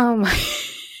 but... Oh my...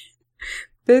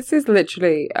 This is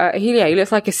literally... he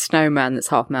looks like a snowman that's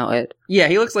half melted. Yeah,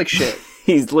 he looks like shit.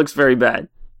 He looks very bad.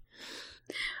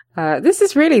 This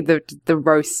is really the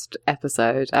roast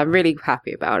episode. I'm really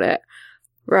happy about it.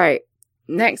 Right.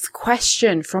 Next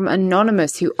question from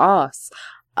Anonymous who asks...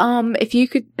 if you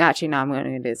could... Actually, no, I'm going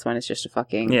to do this one. It's just a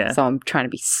fucking... Yeah. So I'm trying to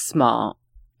be smart.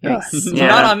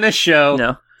 Not on this show.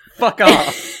 No. Fuck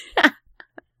off.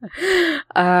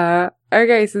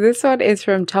 Okay, so this one is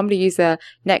from Tumblr user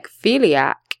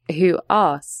Necphiliac, who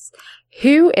asks,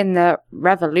 who in the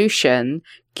revolution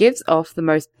gives off the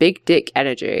most big dick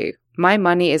energy? My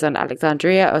money is on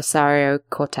Alexandria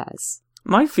Ocasio-Cortez.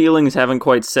 My feelings haven't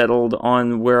quite settled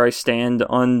on where I stand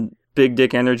on big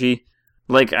dick energy.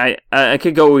 Like, I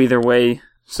could go either way,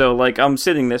 so, like, I'm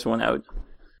sitting this one out.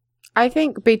 I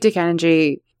think big dick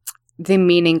energy, the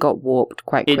meaning got warped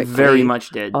quite quickly. It very much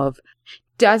did.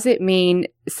 Does it mean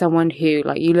someone who,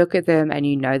 like, you look at them and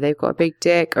you know they've got a big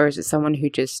dick, or is it someone who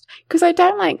just... Because I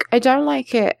don't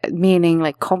like it meaning,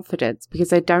 like, confidence,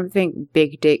 because I don't think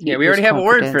big dick... Yeah, we already have a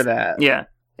word for that. Yeah.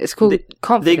 It's called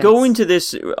confidence. They go into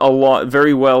this a lot,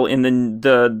 very well, in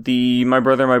the My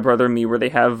Brother, Me, where they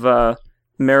have...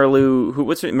 Marilu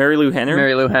Henner?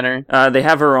 Marilu Henner. They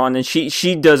have her on, and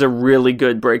she does a really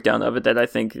good breakdown of it that I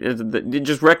think...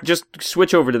 Just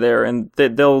switch over to there, and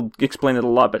they'll explain it a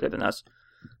lot better than us.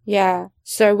 Yeah.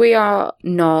 So we are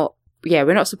not... Yeah,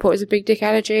 we're not supporters of big dick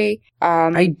energy.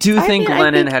 I think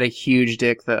Lenin had a huge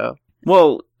dick, though.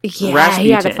 Well, yeah, Rasputin.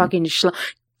 He had a fucking...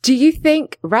 Do you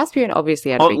think... Rasputin obviously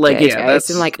had a big dick. Yeah,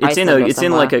 it's in, like, it's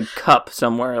in like a cup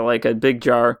somewhere, like a big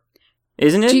jar.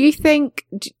 Isn't it? Do you think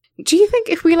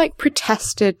if we, like,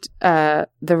 protested the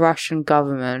Russian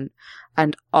government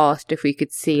and asked if we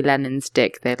could see Lenin's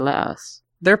dick, they'd let us?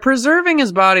 They're preserving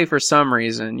his body for some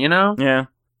reason, you know? Yeah.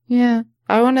 Yeah.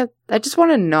 I just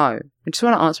want to know. I just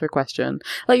want to answer a question.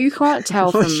 Like, you can't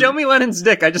tell from... Show me Lenin's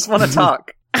dick. I just want to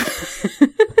talk.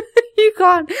 You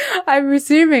can't... I'm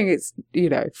assuming it's,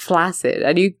 flaccid,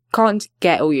 and you can't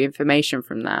get all your information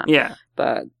from that. Yeah.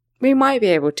 But we might be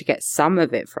able to get some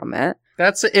of it from it.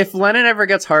 That's if Lenin ever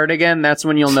gets hard again, that's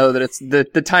when you'll know that it's the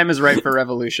time is right for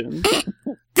revolution.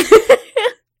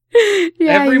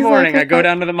 Yeah, every morning I go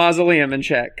down to the mausoleum and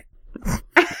check.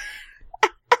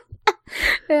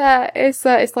 Yeah, it's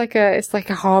like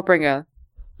a harbinger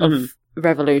of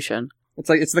revolution.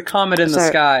 It's the comet in the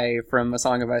sky from A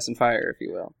Song of Ice and Fire, if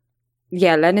you will.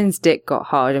 Yeah, Lenin's dick got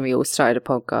hard and we all started a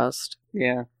podcast.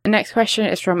 Yeah. The next question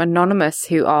is from Anonymous,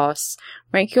 who asks,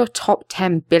 rank your top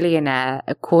 10 billionaire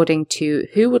according to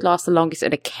who would last the longest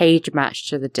in a cage match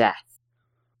to the death.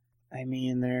 I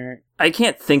mean, I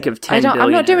can't think of 10 billionaires.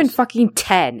 I'm not doing fucking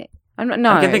 10. I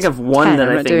can think of one that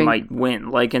I think might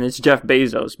win, and it's Jeff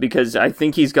Bezos, because I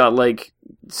think he's got,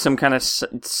 some kind of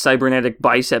cybernetic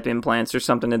bicep implants or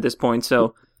something at this point,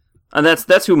 so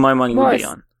that's who my money would be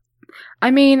on.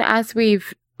 I mean, as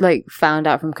we've, found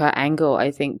out from Kurt Angle, I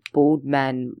think bald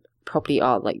men probably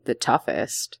are, the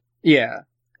toughest. Yeah.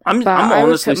 I'm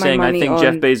honestly saying I think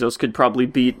Jeff Bezos could probably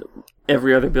beat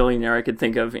every other billionaire I could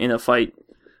think of in a fight.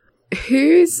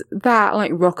 Who's that,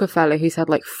 Rockefeller who's had,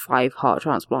 5 heart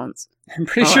transplants? I'm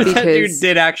pretty sure that dude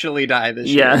did actually die this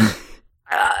year. Yeah.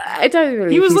 I don't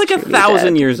really... He was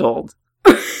 1,000 years old.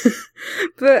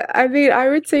 But, I mean, I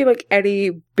would say,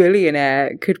 any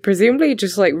billionaire could presumably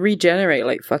just,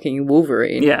 regenerate fucking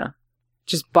Wolverine. Yeah.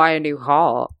 Just buy a new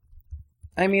heart.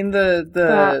 I mean,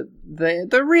 the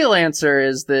real answer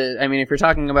is that, if you're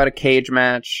talking about a cage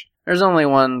match, there's only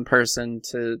one person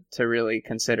to really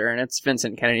consider, and it's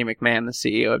Vincent Kennedy McMahon, the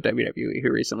CEO of WWE,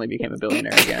 who recently became a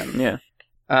billionaire again. Yeah.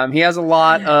 He has a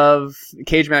lot of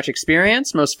cage match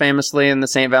experience, most famously in the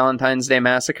St. Valentine's Day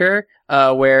Massacre,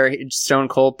 where Stone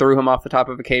Cold threw him off the top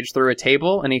of a cage through a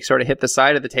table, and he sort of hit the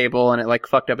side of the table, and it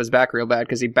fucked up his back real bad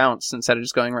because he bounced instead of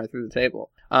just going right through the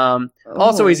table.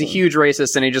 Also, he's a huge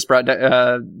racist, and he just brought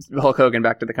Hulk Hogan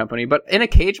back to the company. But in a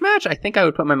cage match, I think I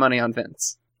would put my money on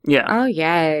Vince. Yeah. Oh,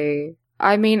 yay.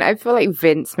 I mean, I feel like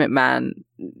Vince McMahon,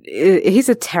 he's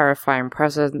a terrifying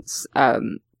presence,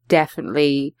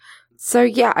 definitely. So,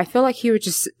 yeah, I feel like he would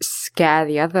just scare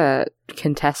the other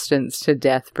contestants to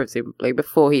death, presumably,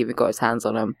 before he even got his hands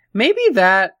on them. Maybe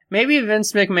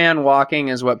Vince McMahon walking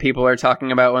is what people are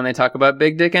talking about when they talk about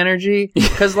big dick energy.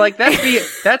 Because,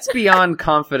 that's beyond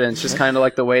confidence, just kind of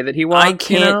like the way that he walks. I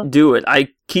can't do it. I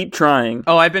keep trying.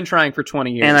 Oh, I've been trying for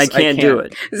 20 years. And I can't do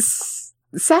it.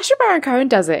 Sacha Baron Cohen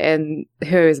does it in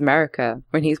Who is America,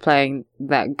 when he's playing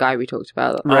that guy we talked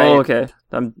about. Right? Oh, okay.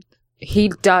 He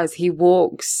does. He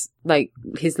walks,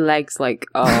 his legs,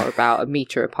 are about a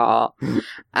meter apart.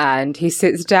 And he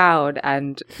sits down,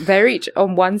 and they're each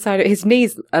on one side of his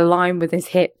knees align with his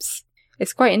hips.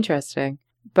 It's quite interesting.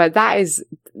 But that is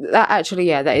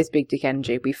big dick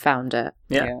energy. We found it.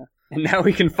 Yeah. And now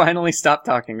we can finally stop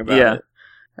talking about it.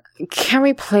 Can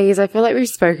we please? I feel like we've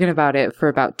spoken about it for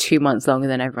about 2 months longer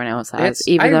than everyone else has,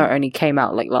 even though it only came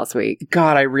out last week.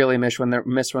 God, I really miss when there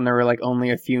were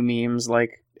only a few memes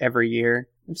every year.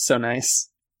 It's so nice.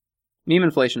 Meme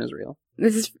inflation is real.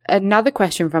 this is another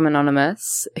question from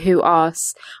Anonymous, who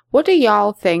asks, what do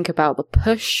y'all think about the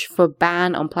push for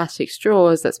ban on plastic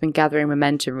straws that's been gathering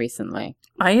momentum recently?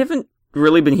 I haven't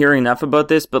really been hearing enough about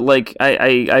this, but like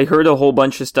I heard a whole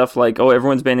bunch of stuff like, oh,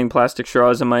 everyone's banning plastic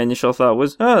straws, and my initial thought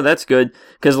was, oh, that's good,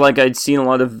 because like I'd seen a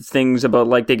lot of things about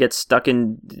like they get stuck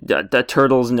in the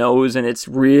turtle's nose and it's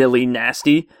really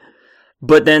nasty.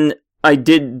 But then I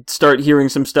did start hearing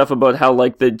some stuff about how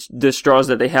like the straws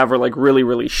that they have are like really,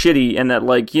 really shitty, and that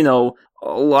like, you know,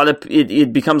 a lot of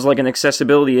it becomes like an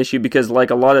accessibility issue, because like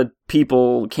a lot of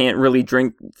people can't really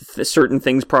drink certain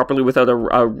things properly without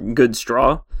a good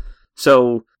straw.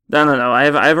 So, I don't know, I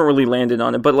haven't really landed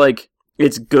on it, but, like,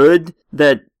 it's good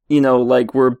that, you know,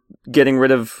 like, we're getting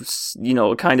rid of, you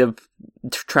know, kind of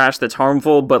trash that's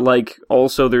harmful, but, like,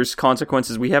 also there's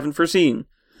consequences we haven't foreseen,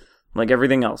 like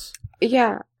everything else.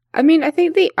 Yeah, I mean, I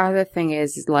think the other thing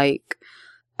is, like,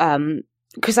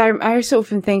 because I was sort of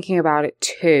been thinking about it,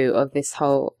 too, of this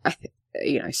whole,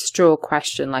 straw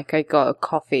question. Like, I got a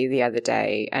coffee the other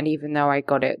day, and even though I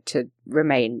got it to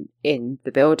remain in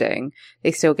the building,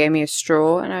 they still gave me a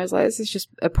straw, and I was like, this is just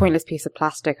a pointless piece of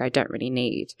plastic I don't really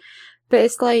need. But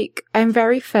it's like, I'm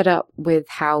very fed up with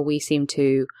how we seem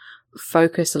to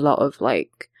focus a lot of,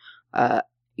 like,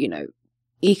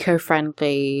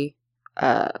 eco-friendly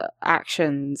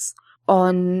actions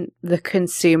on the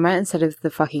consumer instead of the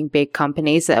fucking big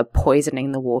companies that are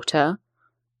poisoning the water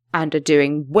and are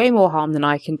doing way more harm than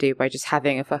I can do by just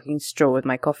having a fucking straw with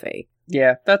my coffee.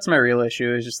 Yeah, that's my real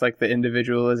issue, is just like the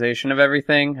individualization of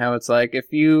everything. How it's like,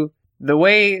 the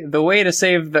way to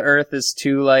save the earth is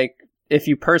to, like, if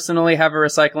you personally have a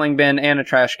recycling bin and a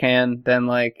trash can, then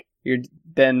like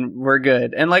then we're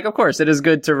good. And like, of course, it is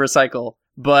good to recycle,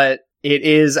 but it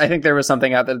is, I think there was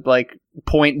something out that like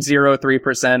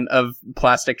 0.03% of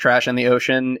plastic trash in the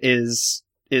ocean is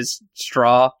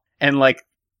straw. And like,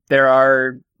 there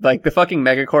are, like, the fucking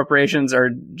mega corporations are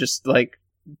just like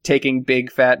taking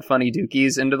big fat funny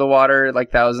dookies into the water, like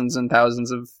thousands and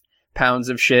thousands of pounds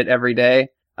of shit every day.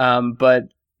 But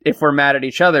if we're mad at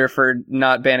each other for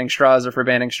not banning straws or for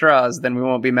banning straws, then we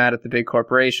won't be mad at the big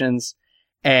corporations.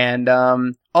 And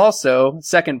also,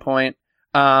 second point,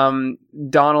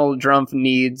 Donald Trump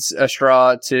needs a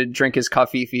straw to drink his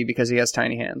coffee because he has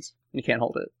tiny hands. You can't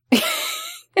hold it.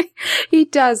 He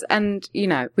does, and, you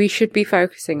know, we should be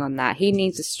focusing on that. He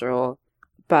needs a straw,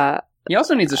 but... He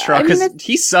also needs a straw because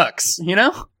he sucks, you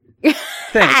know?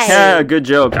 Thanks. Yeah, good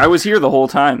joke. I was here the whole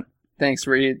time. Thanks,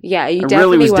 Reed. Yeah, you I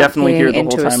really was definitely here the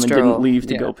whole time and didn't leave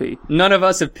to go pee. None of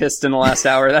us have pissed in the last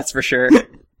hour, that's for sure.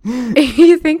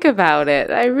 You think about it,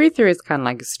 a Ruther is kind of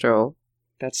like a straw.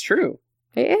 That's true.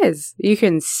 It is. You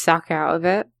can suck out of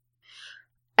it.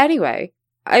 Anyway,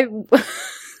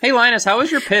 Hey, Linus, how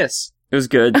was your piss? It was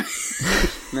good.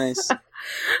 Nice.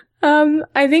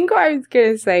 I think what I was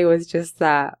going to say was just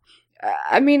that,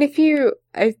 I mean,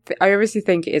 I obviously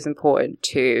think it is important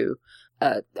to,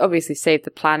 obviously save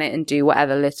the planet and do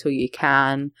whatever little you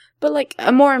can. But like,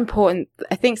 a more important,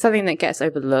 I think something that gets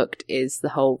overlooked is the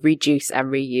whole reduce and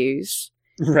reuse.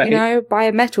 Right. You know, buy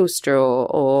a metal straw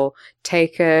or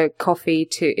take a coffee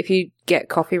if you get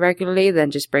coffee regularly,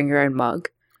 then just bring your own mug.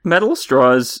 Metal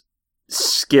straws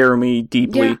scare me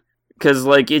deeply. Yeah. Because,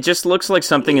 like, it just looks like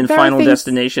something in Final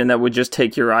Destination that would just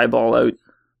take your eyeball out.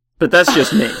 But that's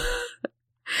just me.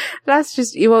 That's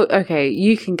just... Well, okay,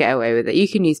 you can get away with it. You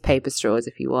can use paper straws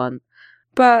if you want.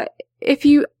 But if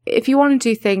you want to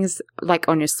do things, like,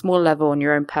 on your small level, on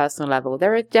your own personal level,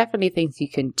 there are definitely things you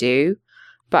can do.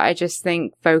 But I just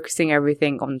think focusing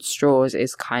everything on straws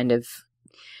is kind of...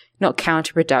 not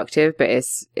counterproductive, but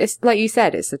it's like you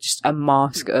said, it's just a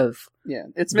mask of... Yeah,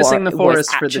 it's missing the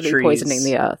forest for the trees. Poisoning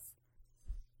the earth.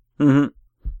 Mm-hmm.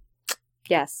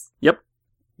 Yes. Yep.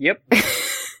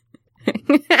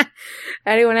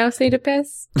 Anyone else need a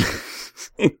piss?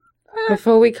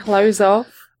 Before we close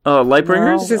off?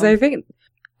 Lightbringers? Because I think...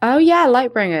 Oh, yeah,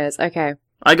 Lightbringers. Okay.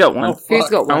 I got one. Who's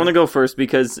got one? I want to go first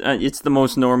because it's the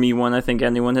most normie one I think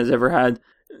anyone has ever had.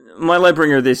 My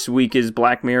Lightbringer this week is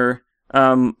Black Mirror.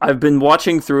 I've been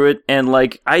watching through it, and,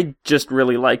 like, I just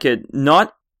really like it.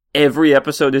 Not every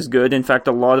episode is good. In fact,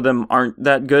 a lot of them aren't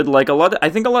that good. Like, I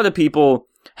think a lot of people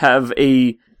have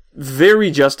a very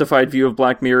justified view of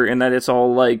Black Mirror in that it's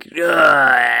all like,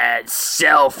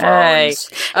 cell phones.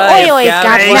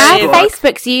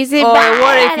 Facebook's using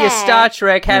what if your Star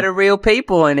Trek had a real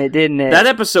people in it, didn't it? That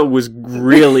episode was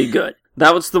really good.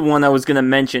 That was the one I was going to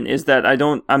mention, is that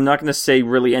I'm not going to say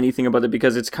really anything about it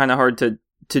because it's kind of hard to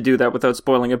do that without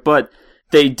spoiling it, but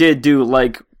they did do,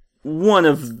 like, one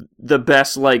of the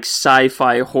best, like,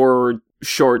 sci-fi horror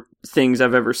short things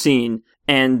I've ever seen.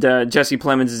 and Jesse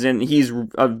Plemons is in. He's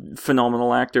a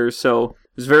phenomenal actor, so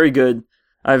it was very good.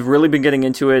 I've really been getting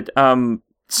into it.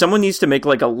 Someone needs to make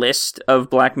like a list of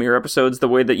Black Mirror episodes the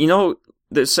way that, you know,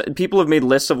 people have made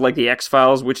lists of like the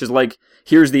X-Files, which is like,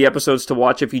 here's the episodes to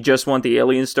watch if you just want the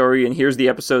alien story, and here's the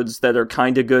episodes that are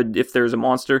kind of good if there's a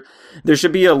monster. There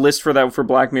should be a list for that for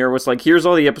Black Mirror, where it's like, here's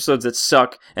all the episodes that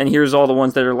suck, and here's all the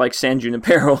ones that are like San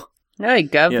Junipero. Hey,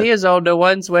 Gav, here's all the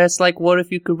ones where it's like, what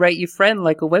if you could rate your friend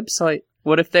like a website?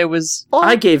 What if there was...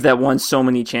 I gave that one so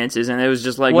many chances, and it was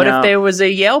just like, what if there was a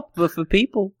Yelp for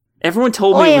people? Everyone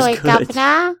told me it was good.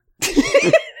 Governor.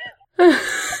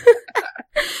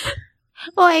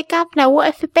 Oi, Governor, what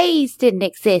if the bees didn't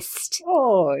exist?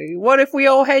 Oi, what if we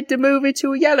all had to move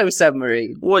into a yellow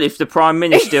submarine? What if the Prime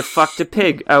Minister fucked a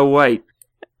pig? Oh, wait.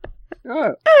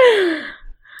 Oh,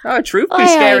 truth be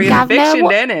scary in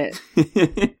fiction, isn't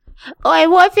it? Oi,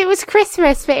 what if it was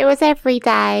Christmas, but it was every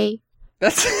day?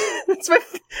 That's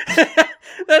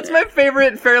my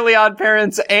favorite Fairly Odd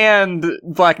Parents and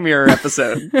Black Mirror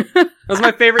episode. That was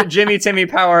my favorite Jimmy Timmy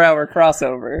Power Hour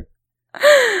crossover.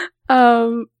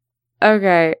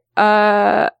 Okay.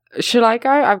 Should I go?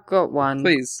 I've got one.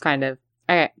 Please. Kind of.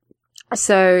 Okay.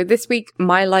 So this week,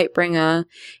 my Lightbringer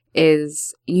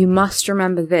is You Must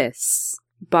Remember This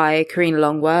by Karina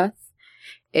Longworth.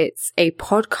 It's a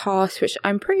podcast which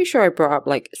I'm pretty sure I brought up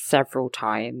like several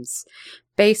times.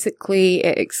 Basically,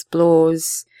 it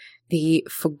explores the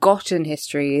forgotten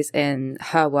histories, in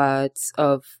her words,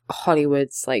 of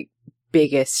Hollywood's like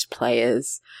biggest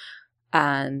players.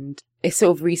 And it's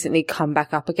sort of recently come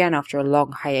back up again after a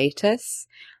long hiatus.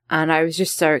 And I was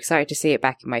just so excited to see it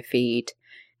back in my feed.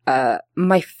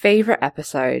 My favorite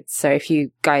episode, so if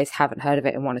you guys haven't heard of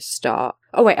it and want to start...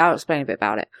 Oh wait, I'll explain a bit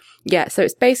about it. Yeah, so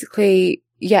it's basically...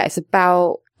 Yeah, it's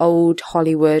about old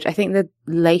Hollywood. I think the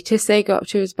latest they got up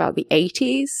to is about the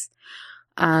 80s.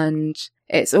 And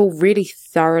it's all really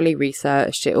thoroughly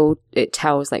researched. It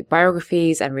tells like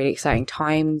biographies and really exciting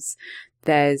times.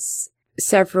 There's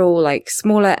several like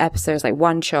smaller episodes, like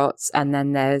one-shots, and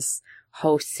then there's a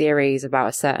whole series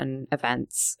about certain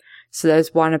events. So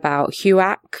there's one about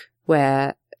HUAC,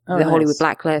 where the Hollywood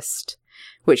Blacklist,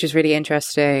 which is really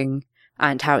interesting,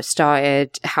 and how it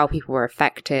started, how people were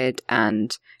affected,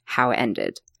 and how it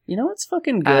ended. You know what's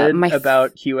fucking good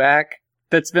about HUAC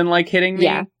that's been like hitting me?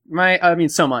 Yeah.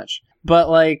 So much. But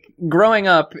like growing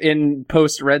up in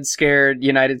post-Red Scare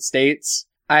United States,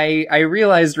 I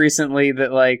realized recently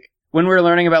that like when we were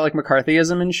learning about like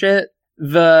McCarthyism and shit,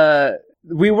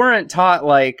 we weren't taught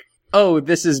like, oh,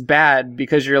 this is bad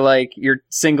because you're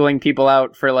singling people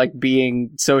out for like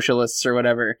being socialists or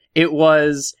whatever. It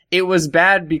was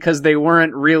bad because they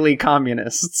weren't really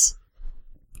communists.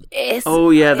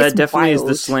 That definitely is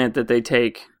the slant that they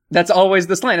take. That's always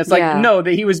the slant. It's like, no,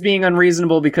 that he was being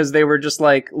unreasonable because they were just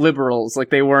like liberals. Like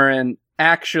they weren't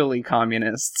actually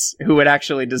communists who would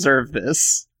actually deserve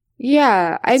this.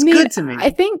 Yeah. It's good to me. I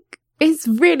think it's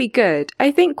really good.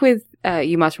 I think with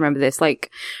You Must Remember This, like,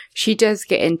 she does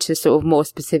get into sort of more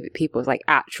specific people's, like,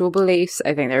 actual beliefs.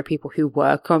 I think there are people who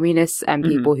were communists and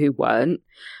people who weren't.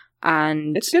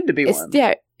 And it's good to be one.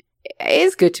 Yeah, it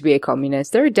is good to be a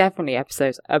communist. There are definitely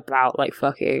episodes about, like,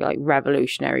 fucking, like,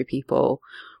 revolutionary people,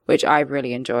 which I've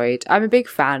really enjoyed. I'm a big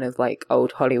fan of, like,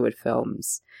 old Hollywood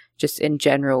films, just in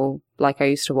general. Like, I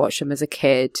used to watch them as a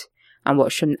kid. And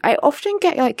watch them. I often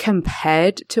get, like,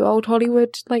 compared to old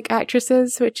Hollywood, like,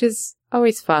 actresses, which is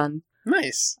always fun.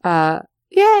 Nice. Yeah,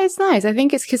 it's nice. I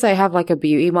think it's because I have like a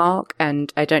beauty mark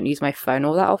and I don't use my phone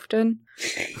all that often.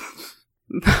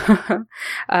 So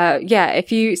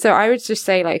I would just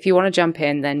say, like, if you want to jump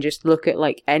in, then just look at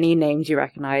like any names you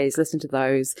recognize, listen to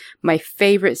those. My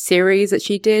favorite series that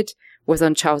she did was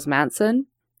on Charles Manson.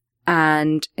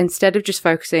 And instead of just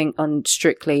focusing on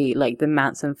strictly like the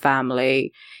Manson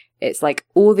family, it's like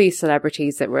all these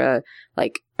celebrities that were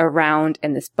like around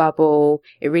in this bubble.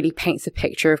 It really paints a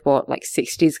picture of what like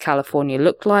 60s California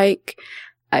looked like.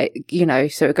 So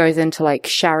it goes into like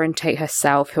Sharon Tate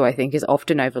herself, who I think is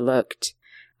often overlooked.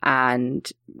 And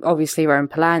obviously Roman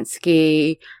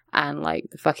Polanski and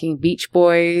like the fucking Beach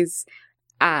Boys.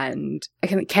 And I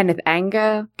think Kenneth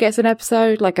Anger gets an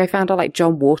episode. Like I found out like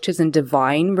John Waters and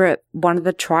Divine were at one of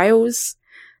the trials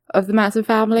of the Manson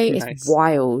family. Nice. It's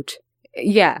wild.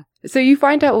 Yeah. So you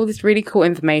find out all this really cool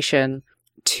information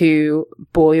to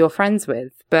bore your friends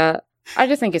with, but I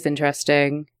just think it's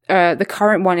interesting. The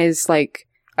current one is like,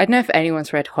 I don't know if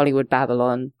anyone's read Hollywood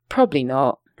Babylon. Probably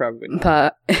not. Probably not.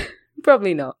 But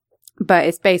probably not. But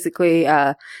it's basically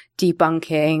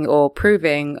debunking or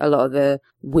proving a lot of the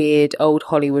weird old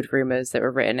Hollywood rumors that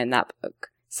were written in that book.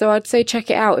 So I'd say check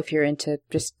it out if you're into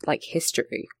just like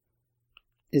history.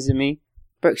 Is it me?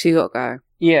 Brooks, you gotta go.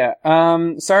 Yeah.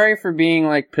 Sorry for being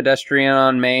like pedestrian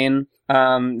on Maine.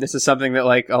 This is something that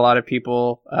like a lot of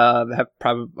people are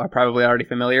probably already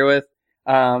familiar with.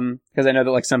 Because I know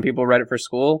that like some people read it for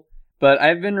school. But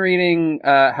I've been reading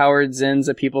Howard Zinn's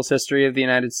A People's History of the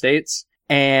United States,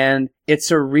 and it's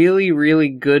a really, really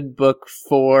good book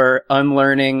for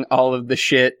unlearning all of the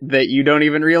shit that you don't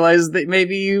even realize that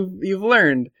maybe you've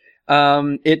learned.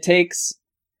 I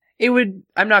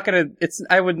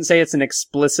wouldn't say it's an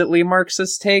explicitly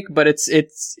Marxist take, but it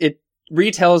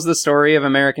retells the story of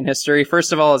American history,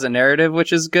 first of all, as a narrative,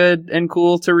 which is good and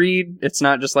cool to read. It's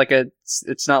not like a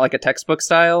textbook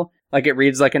style. Like, it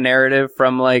reads like a narrative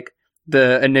from, like,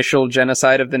 the initial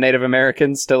genocide of the Native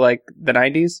Americans to, like, the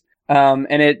 90s.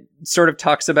 And it sort of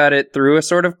talks about it through a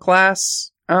sort of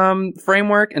class,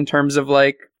 framework in terms of,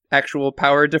 like, actual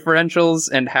power differentials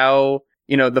and how,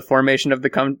 you know, the formation of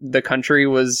the country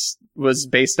was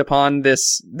based upon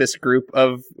this group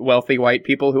of wealthy white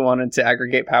people who wanted to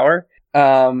aggregate power.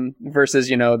 Versus,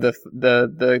 you know,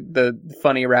 the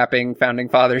funny rapping founding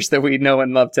fathers that we know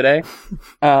and love today.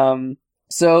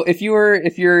 So if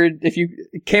you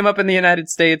came up in the United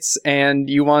States and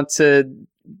you want to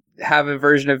have a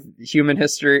version of human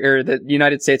history or the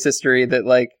United States history that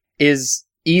like is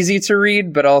easy to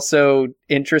read, but also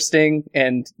interesting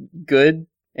and good,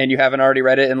 and you haven't already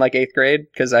read it in like 8th grade,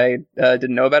 because I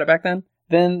didn't know about it back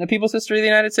then A People's History of the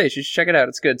United States. You should check it out.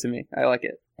 It's good to me. I like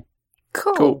it.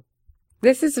 Cool.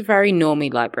 This is a very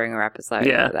normie Lightbringer episode.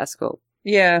 Yeah. That's cool.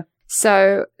 Yeah.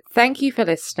 So, thank you for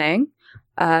listening.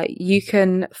 You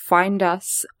can find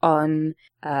us on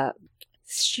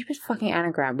stupid fucking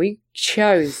anagram. We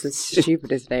chose the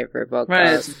stupidest name for a podcast.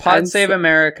 Right, it's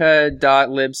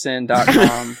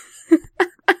podsaveamerica.libsyn.com.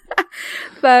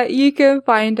 But you can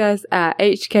find us at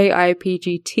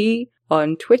HKIPGT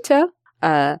on Twitter,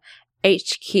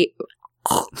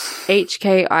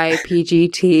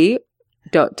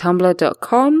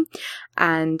 HKIPGT.tumblr.com,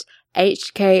 and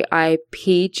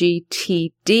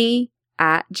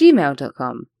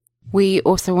HKIPGTD@gmail.com. We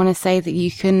also want to say that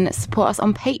you can support us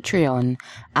on Patreon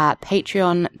at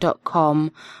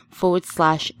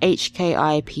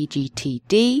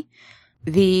patreon.com/HKIPGTD.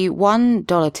 The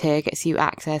 $1 tier gets you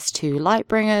access to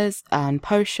Lightbringers and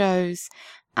post shows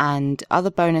and other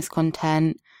bonus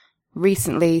content.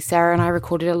 Recently, Sarah and I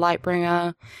recorded a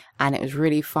Lightbringer, and it was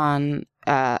really fun.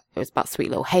 It was about Sweet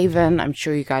Little Haven. I'm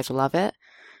sure you guys will love it.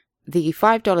 The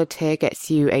 $5 tier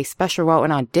gets you a special role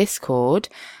in our Discord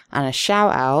and a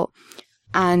shout out.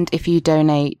 And if you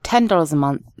donate $10 a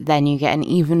month, then you get an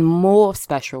even more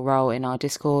special role in our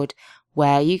Discord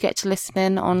where you get to listen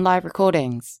in on live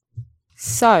recordings.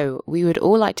 So, we would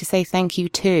all like to say thank you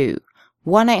to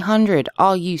 1-800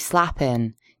 Are You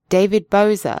Slappin', David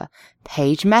Boza,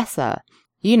 Paige Messer,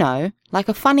 you know, like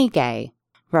a funny gay,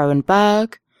 Rowan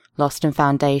Berg, Lost and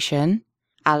Foundation,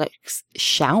 Alex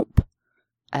Schaup,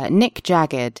 Nick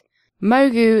Jagged,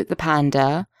 Mogu the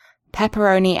Panda,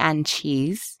 Pepperoni and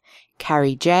Cheese,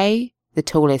 Carrie J, The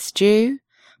Tallest Jew,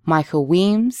 Michael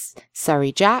Weems,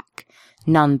 Surrey Jack,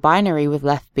 Non-Binary with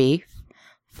Left Beef,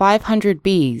 500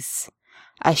 Bees,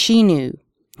 Ashinu,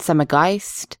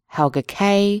 Summergeist, Helga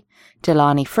K,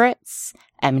 Delani Fritz,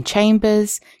 M.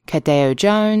 Chambers, Kadeo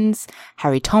Jones,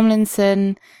 Harry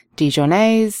Tomlinson,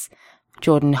 Dijonais,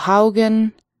 Jordan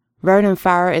Haugen, Ronan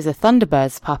Farrow is a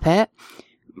Thunderbirds puppet,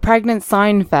 Pregnant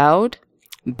Seinfeld,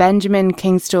 Benjamin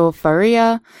Kingstor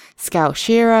Faria, Scout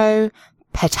Shiro,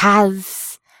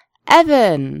 Petaz,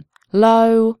 Evan,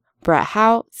 Lowe, Brett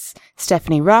Houts,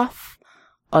 Stephanie Ruff,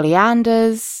 Ollie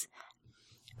Anders,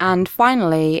 and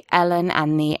finally, Ellen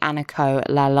and the Aniko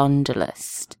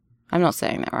Lalondalist. I'm not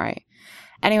saying that right.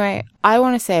 Anyway, I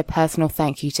want to say a personal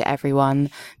thank you to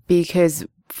everyone, because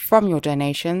from your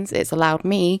donations, it's allowed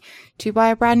me to buy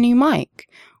a brand new mic,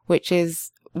 which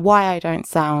is why I don't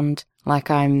sound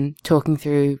like I'm talking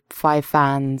through 5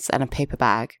 fans and a paper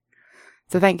bag.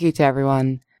 So thank you to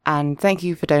everyone, and thank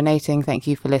you for donating, thank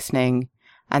you for listening,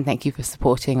 and thank you for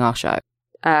supporting our show.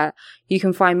 You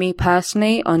can find me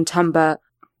personally on Tumblr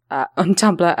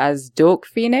as Dork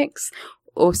Phoenix.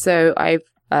 Also, I've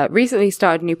recently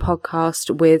started a new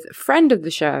podcast with a friend of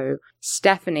the show,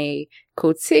 Stephanie,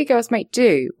 called City Girls Make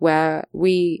Do, where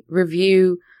we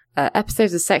review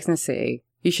episodes of Sex and the City.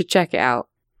 You should check it out.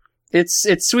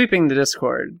 It's sweeping the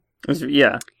Discord.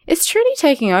 Yeah. It's truly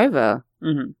taking over.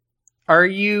 Mm-hmm. Are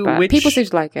you? People seem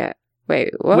to like it.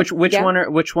 Wait, what?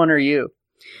 Which one are you?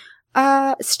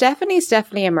 Stephanie's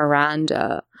definitely a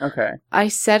Miranda. Okay. I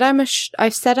said I'm a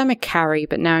Carrie,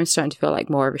 but now I'm starting to feel like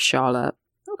more of a Charlotte.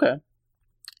 Okay.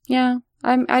 Yeah,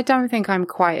 I don't think I'm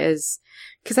quite as,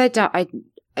 because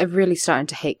I'm really starting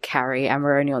to hate Carrie, and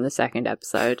we're only on the 2nd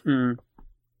episode.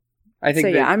 I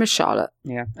think I'm a Charlotte.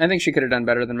 Yeah, I think she could have done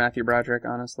better than Matthew Broderick,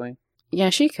 honestly. Yeah,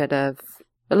 she could have.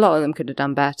 A lot of them could have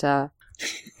done better.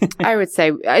 I'd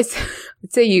say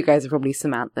you guys are probably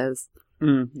Samantha's.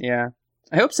 Yeah.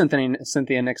 I hope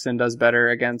Cynthia Nixon does better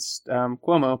against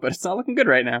Cuomo, but it's not looking good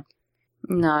right now.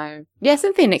 No. Yeah,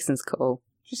 Cynthia Nixon's cool.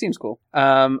 She seems cool.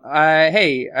 I'm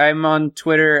on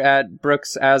Twitter at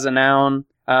Brooks as a noun.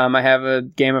 I have a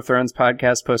Game of Thrones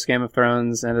podcast, post Game of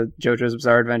Thrones, and a JoJo's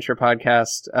Bizarre Adventure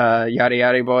podcast, Yada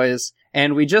Yada Boys.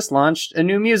 And we just launched a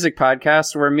new music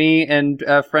podcast where me and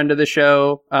a friend of the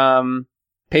show,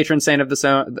 patron saint of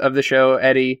the show,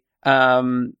 Eddie,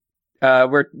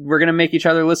 we're gonna make each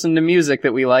other listen to music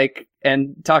that we like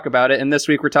and talk about it. And this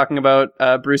week we're talking about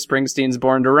Bruce Springsteen's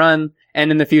Born to Run. And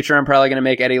in the future, I'm probably gonna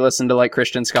make Eddie listen to like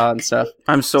Christian ska and stuff.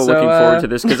 I'm so looking forward to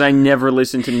this because I never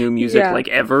listen to new music like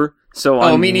ever. So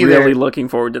I'm really looking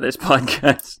forward to this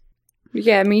podcast.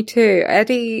 Yeah, me too.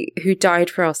 Eddie, who died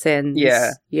for our sins.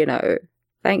 Yeah, you know.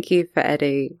 Thank you for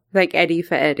Eddie. Thank Eddie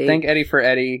for Eddie. Thank Eddie for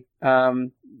Eddie.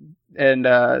 But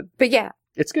yeah,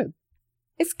 it's good.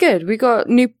 It's good. We got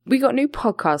new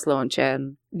podcast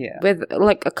launching. Yeah, with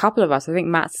like a couple of us. I think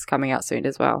Matt's is coming out soon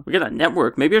as well. We got a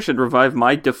network. Maybe I should revive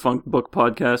my defunct book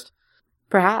podcast.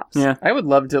 Perhaps. Yeah, I would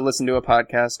love to listen to a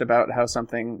podcast about how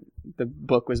the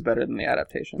book was better than the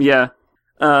adaptation. Yeah.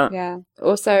 Yeah.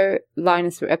 Also,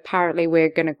 Linus, apparently we're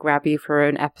going to grab you for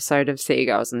an episode of City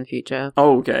Girls in the future.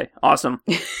 Oh, okay. Awesome.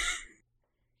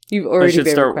 You've already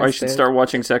been requested. I should start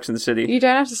watching Sex and the City. You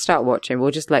don't have to start watching.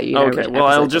 We'll just let you know. Okay, well,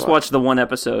 I'll just watch the one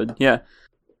episode. Yeah.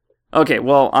 Okay,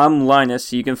 well, I'm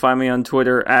Linus. You can find me on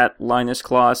Twitter at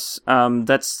LinusKloss.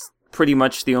 That's pretty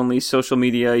much the only social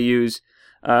media I use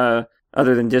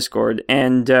other than Discord.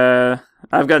 And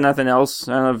I've got nothing else.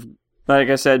 Like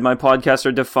I said, my podcasts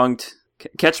are defunct.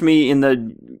 Catch me in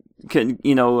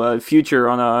the future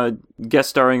on a guest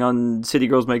starring on City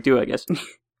Girls Make Do, I guess.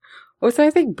 Also,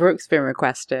 I think Brooke's been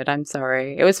requested. I'm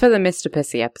sorry. It was for the Mr.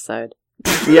 Pussy episode.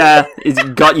 Yeah,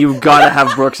 you've got to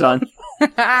have Brooks on.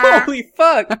 Holy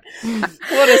fuck!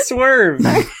 What a swerve!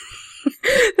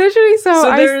 Literally,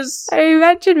 I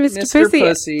mentioned Mr.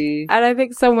 Pussy, and I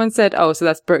think someone said, "Oh, so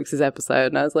that's Brooks' episode,"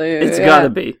 and I was like, "It's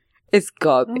gotta be." It's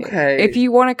gotta be. Okay. If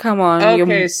you want to come on,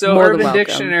 okay, so Urban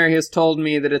Dictionary has told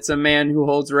me that it's a man who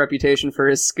holds a reputation for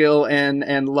his skill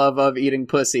and love of eating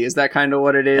pussy. Is that kind of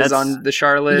what it is on the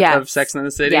Charlotte of Sex and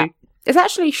the City? Yeah. It's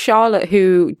actually Charlotte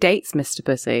who dates Mr.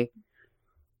 Pussy.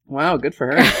 Wow, good for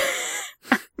her.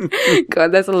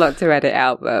 God, there's a lot to edit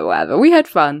out, but whatever. We had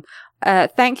fun.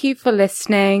 Thank you for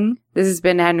listening. This has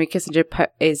been Henry Kissinger.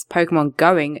 Is Pokemon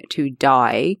going to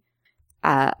die?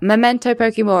 Memento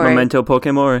Pokemori. Memento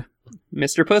Pokemori.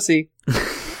 Mr. Pussy.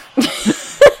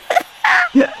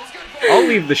 I'll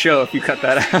leave the show if you cut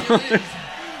that out. This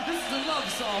is a love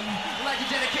song. I'd like to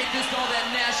dedicate this to all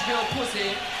that Nashville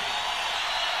pussy.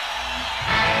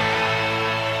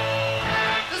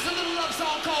 This is a little love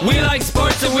song called We like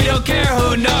sports and we don't care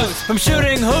who knows. From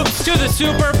shooting hoops to the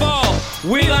Super Bowl.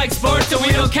 We like sports and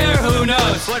we don't care who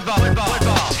knows. Football,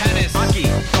 tennis, hockey,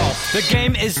 golf. The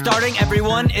game is starting,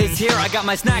 everyone is here. I got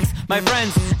my snacks, my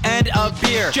friends, and a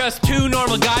beer. Just two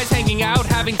normal guys hanging out,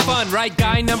 having fun, right?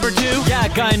 Guy number 2? Yeah,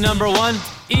 guy number 1.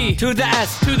 E to the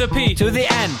S to the P to the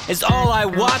N is all I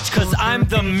watch cause I'm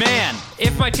the man.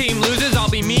 If my team loses, I'll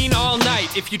be mean all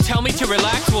night. If you tell me to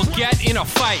relax, we'll get in a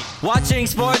fight. Watching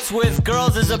sports with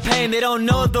girls is a pain. They don't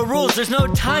know the rules, there's no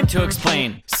time to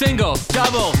explain. Single,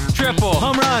 double, triple,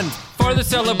 home run. For the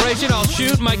celebration, I'll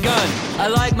shoot my gun. I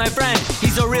like my friend,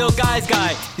 he's a real guy's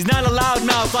guy. He's not a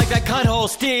loudmouth like that cutthole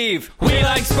Steve. We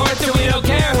like sports and we don't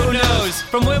care who knows.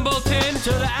 From Wimbledon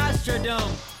to the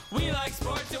Astrodome. We like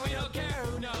sports and we don't care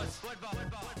who knows. Football.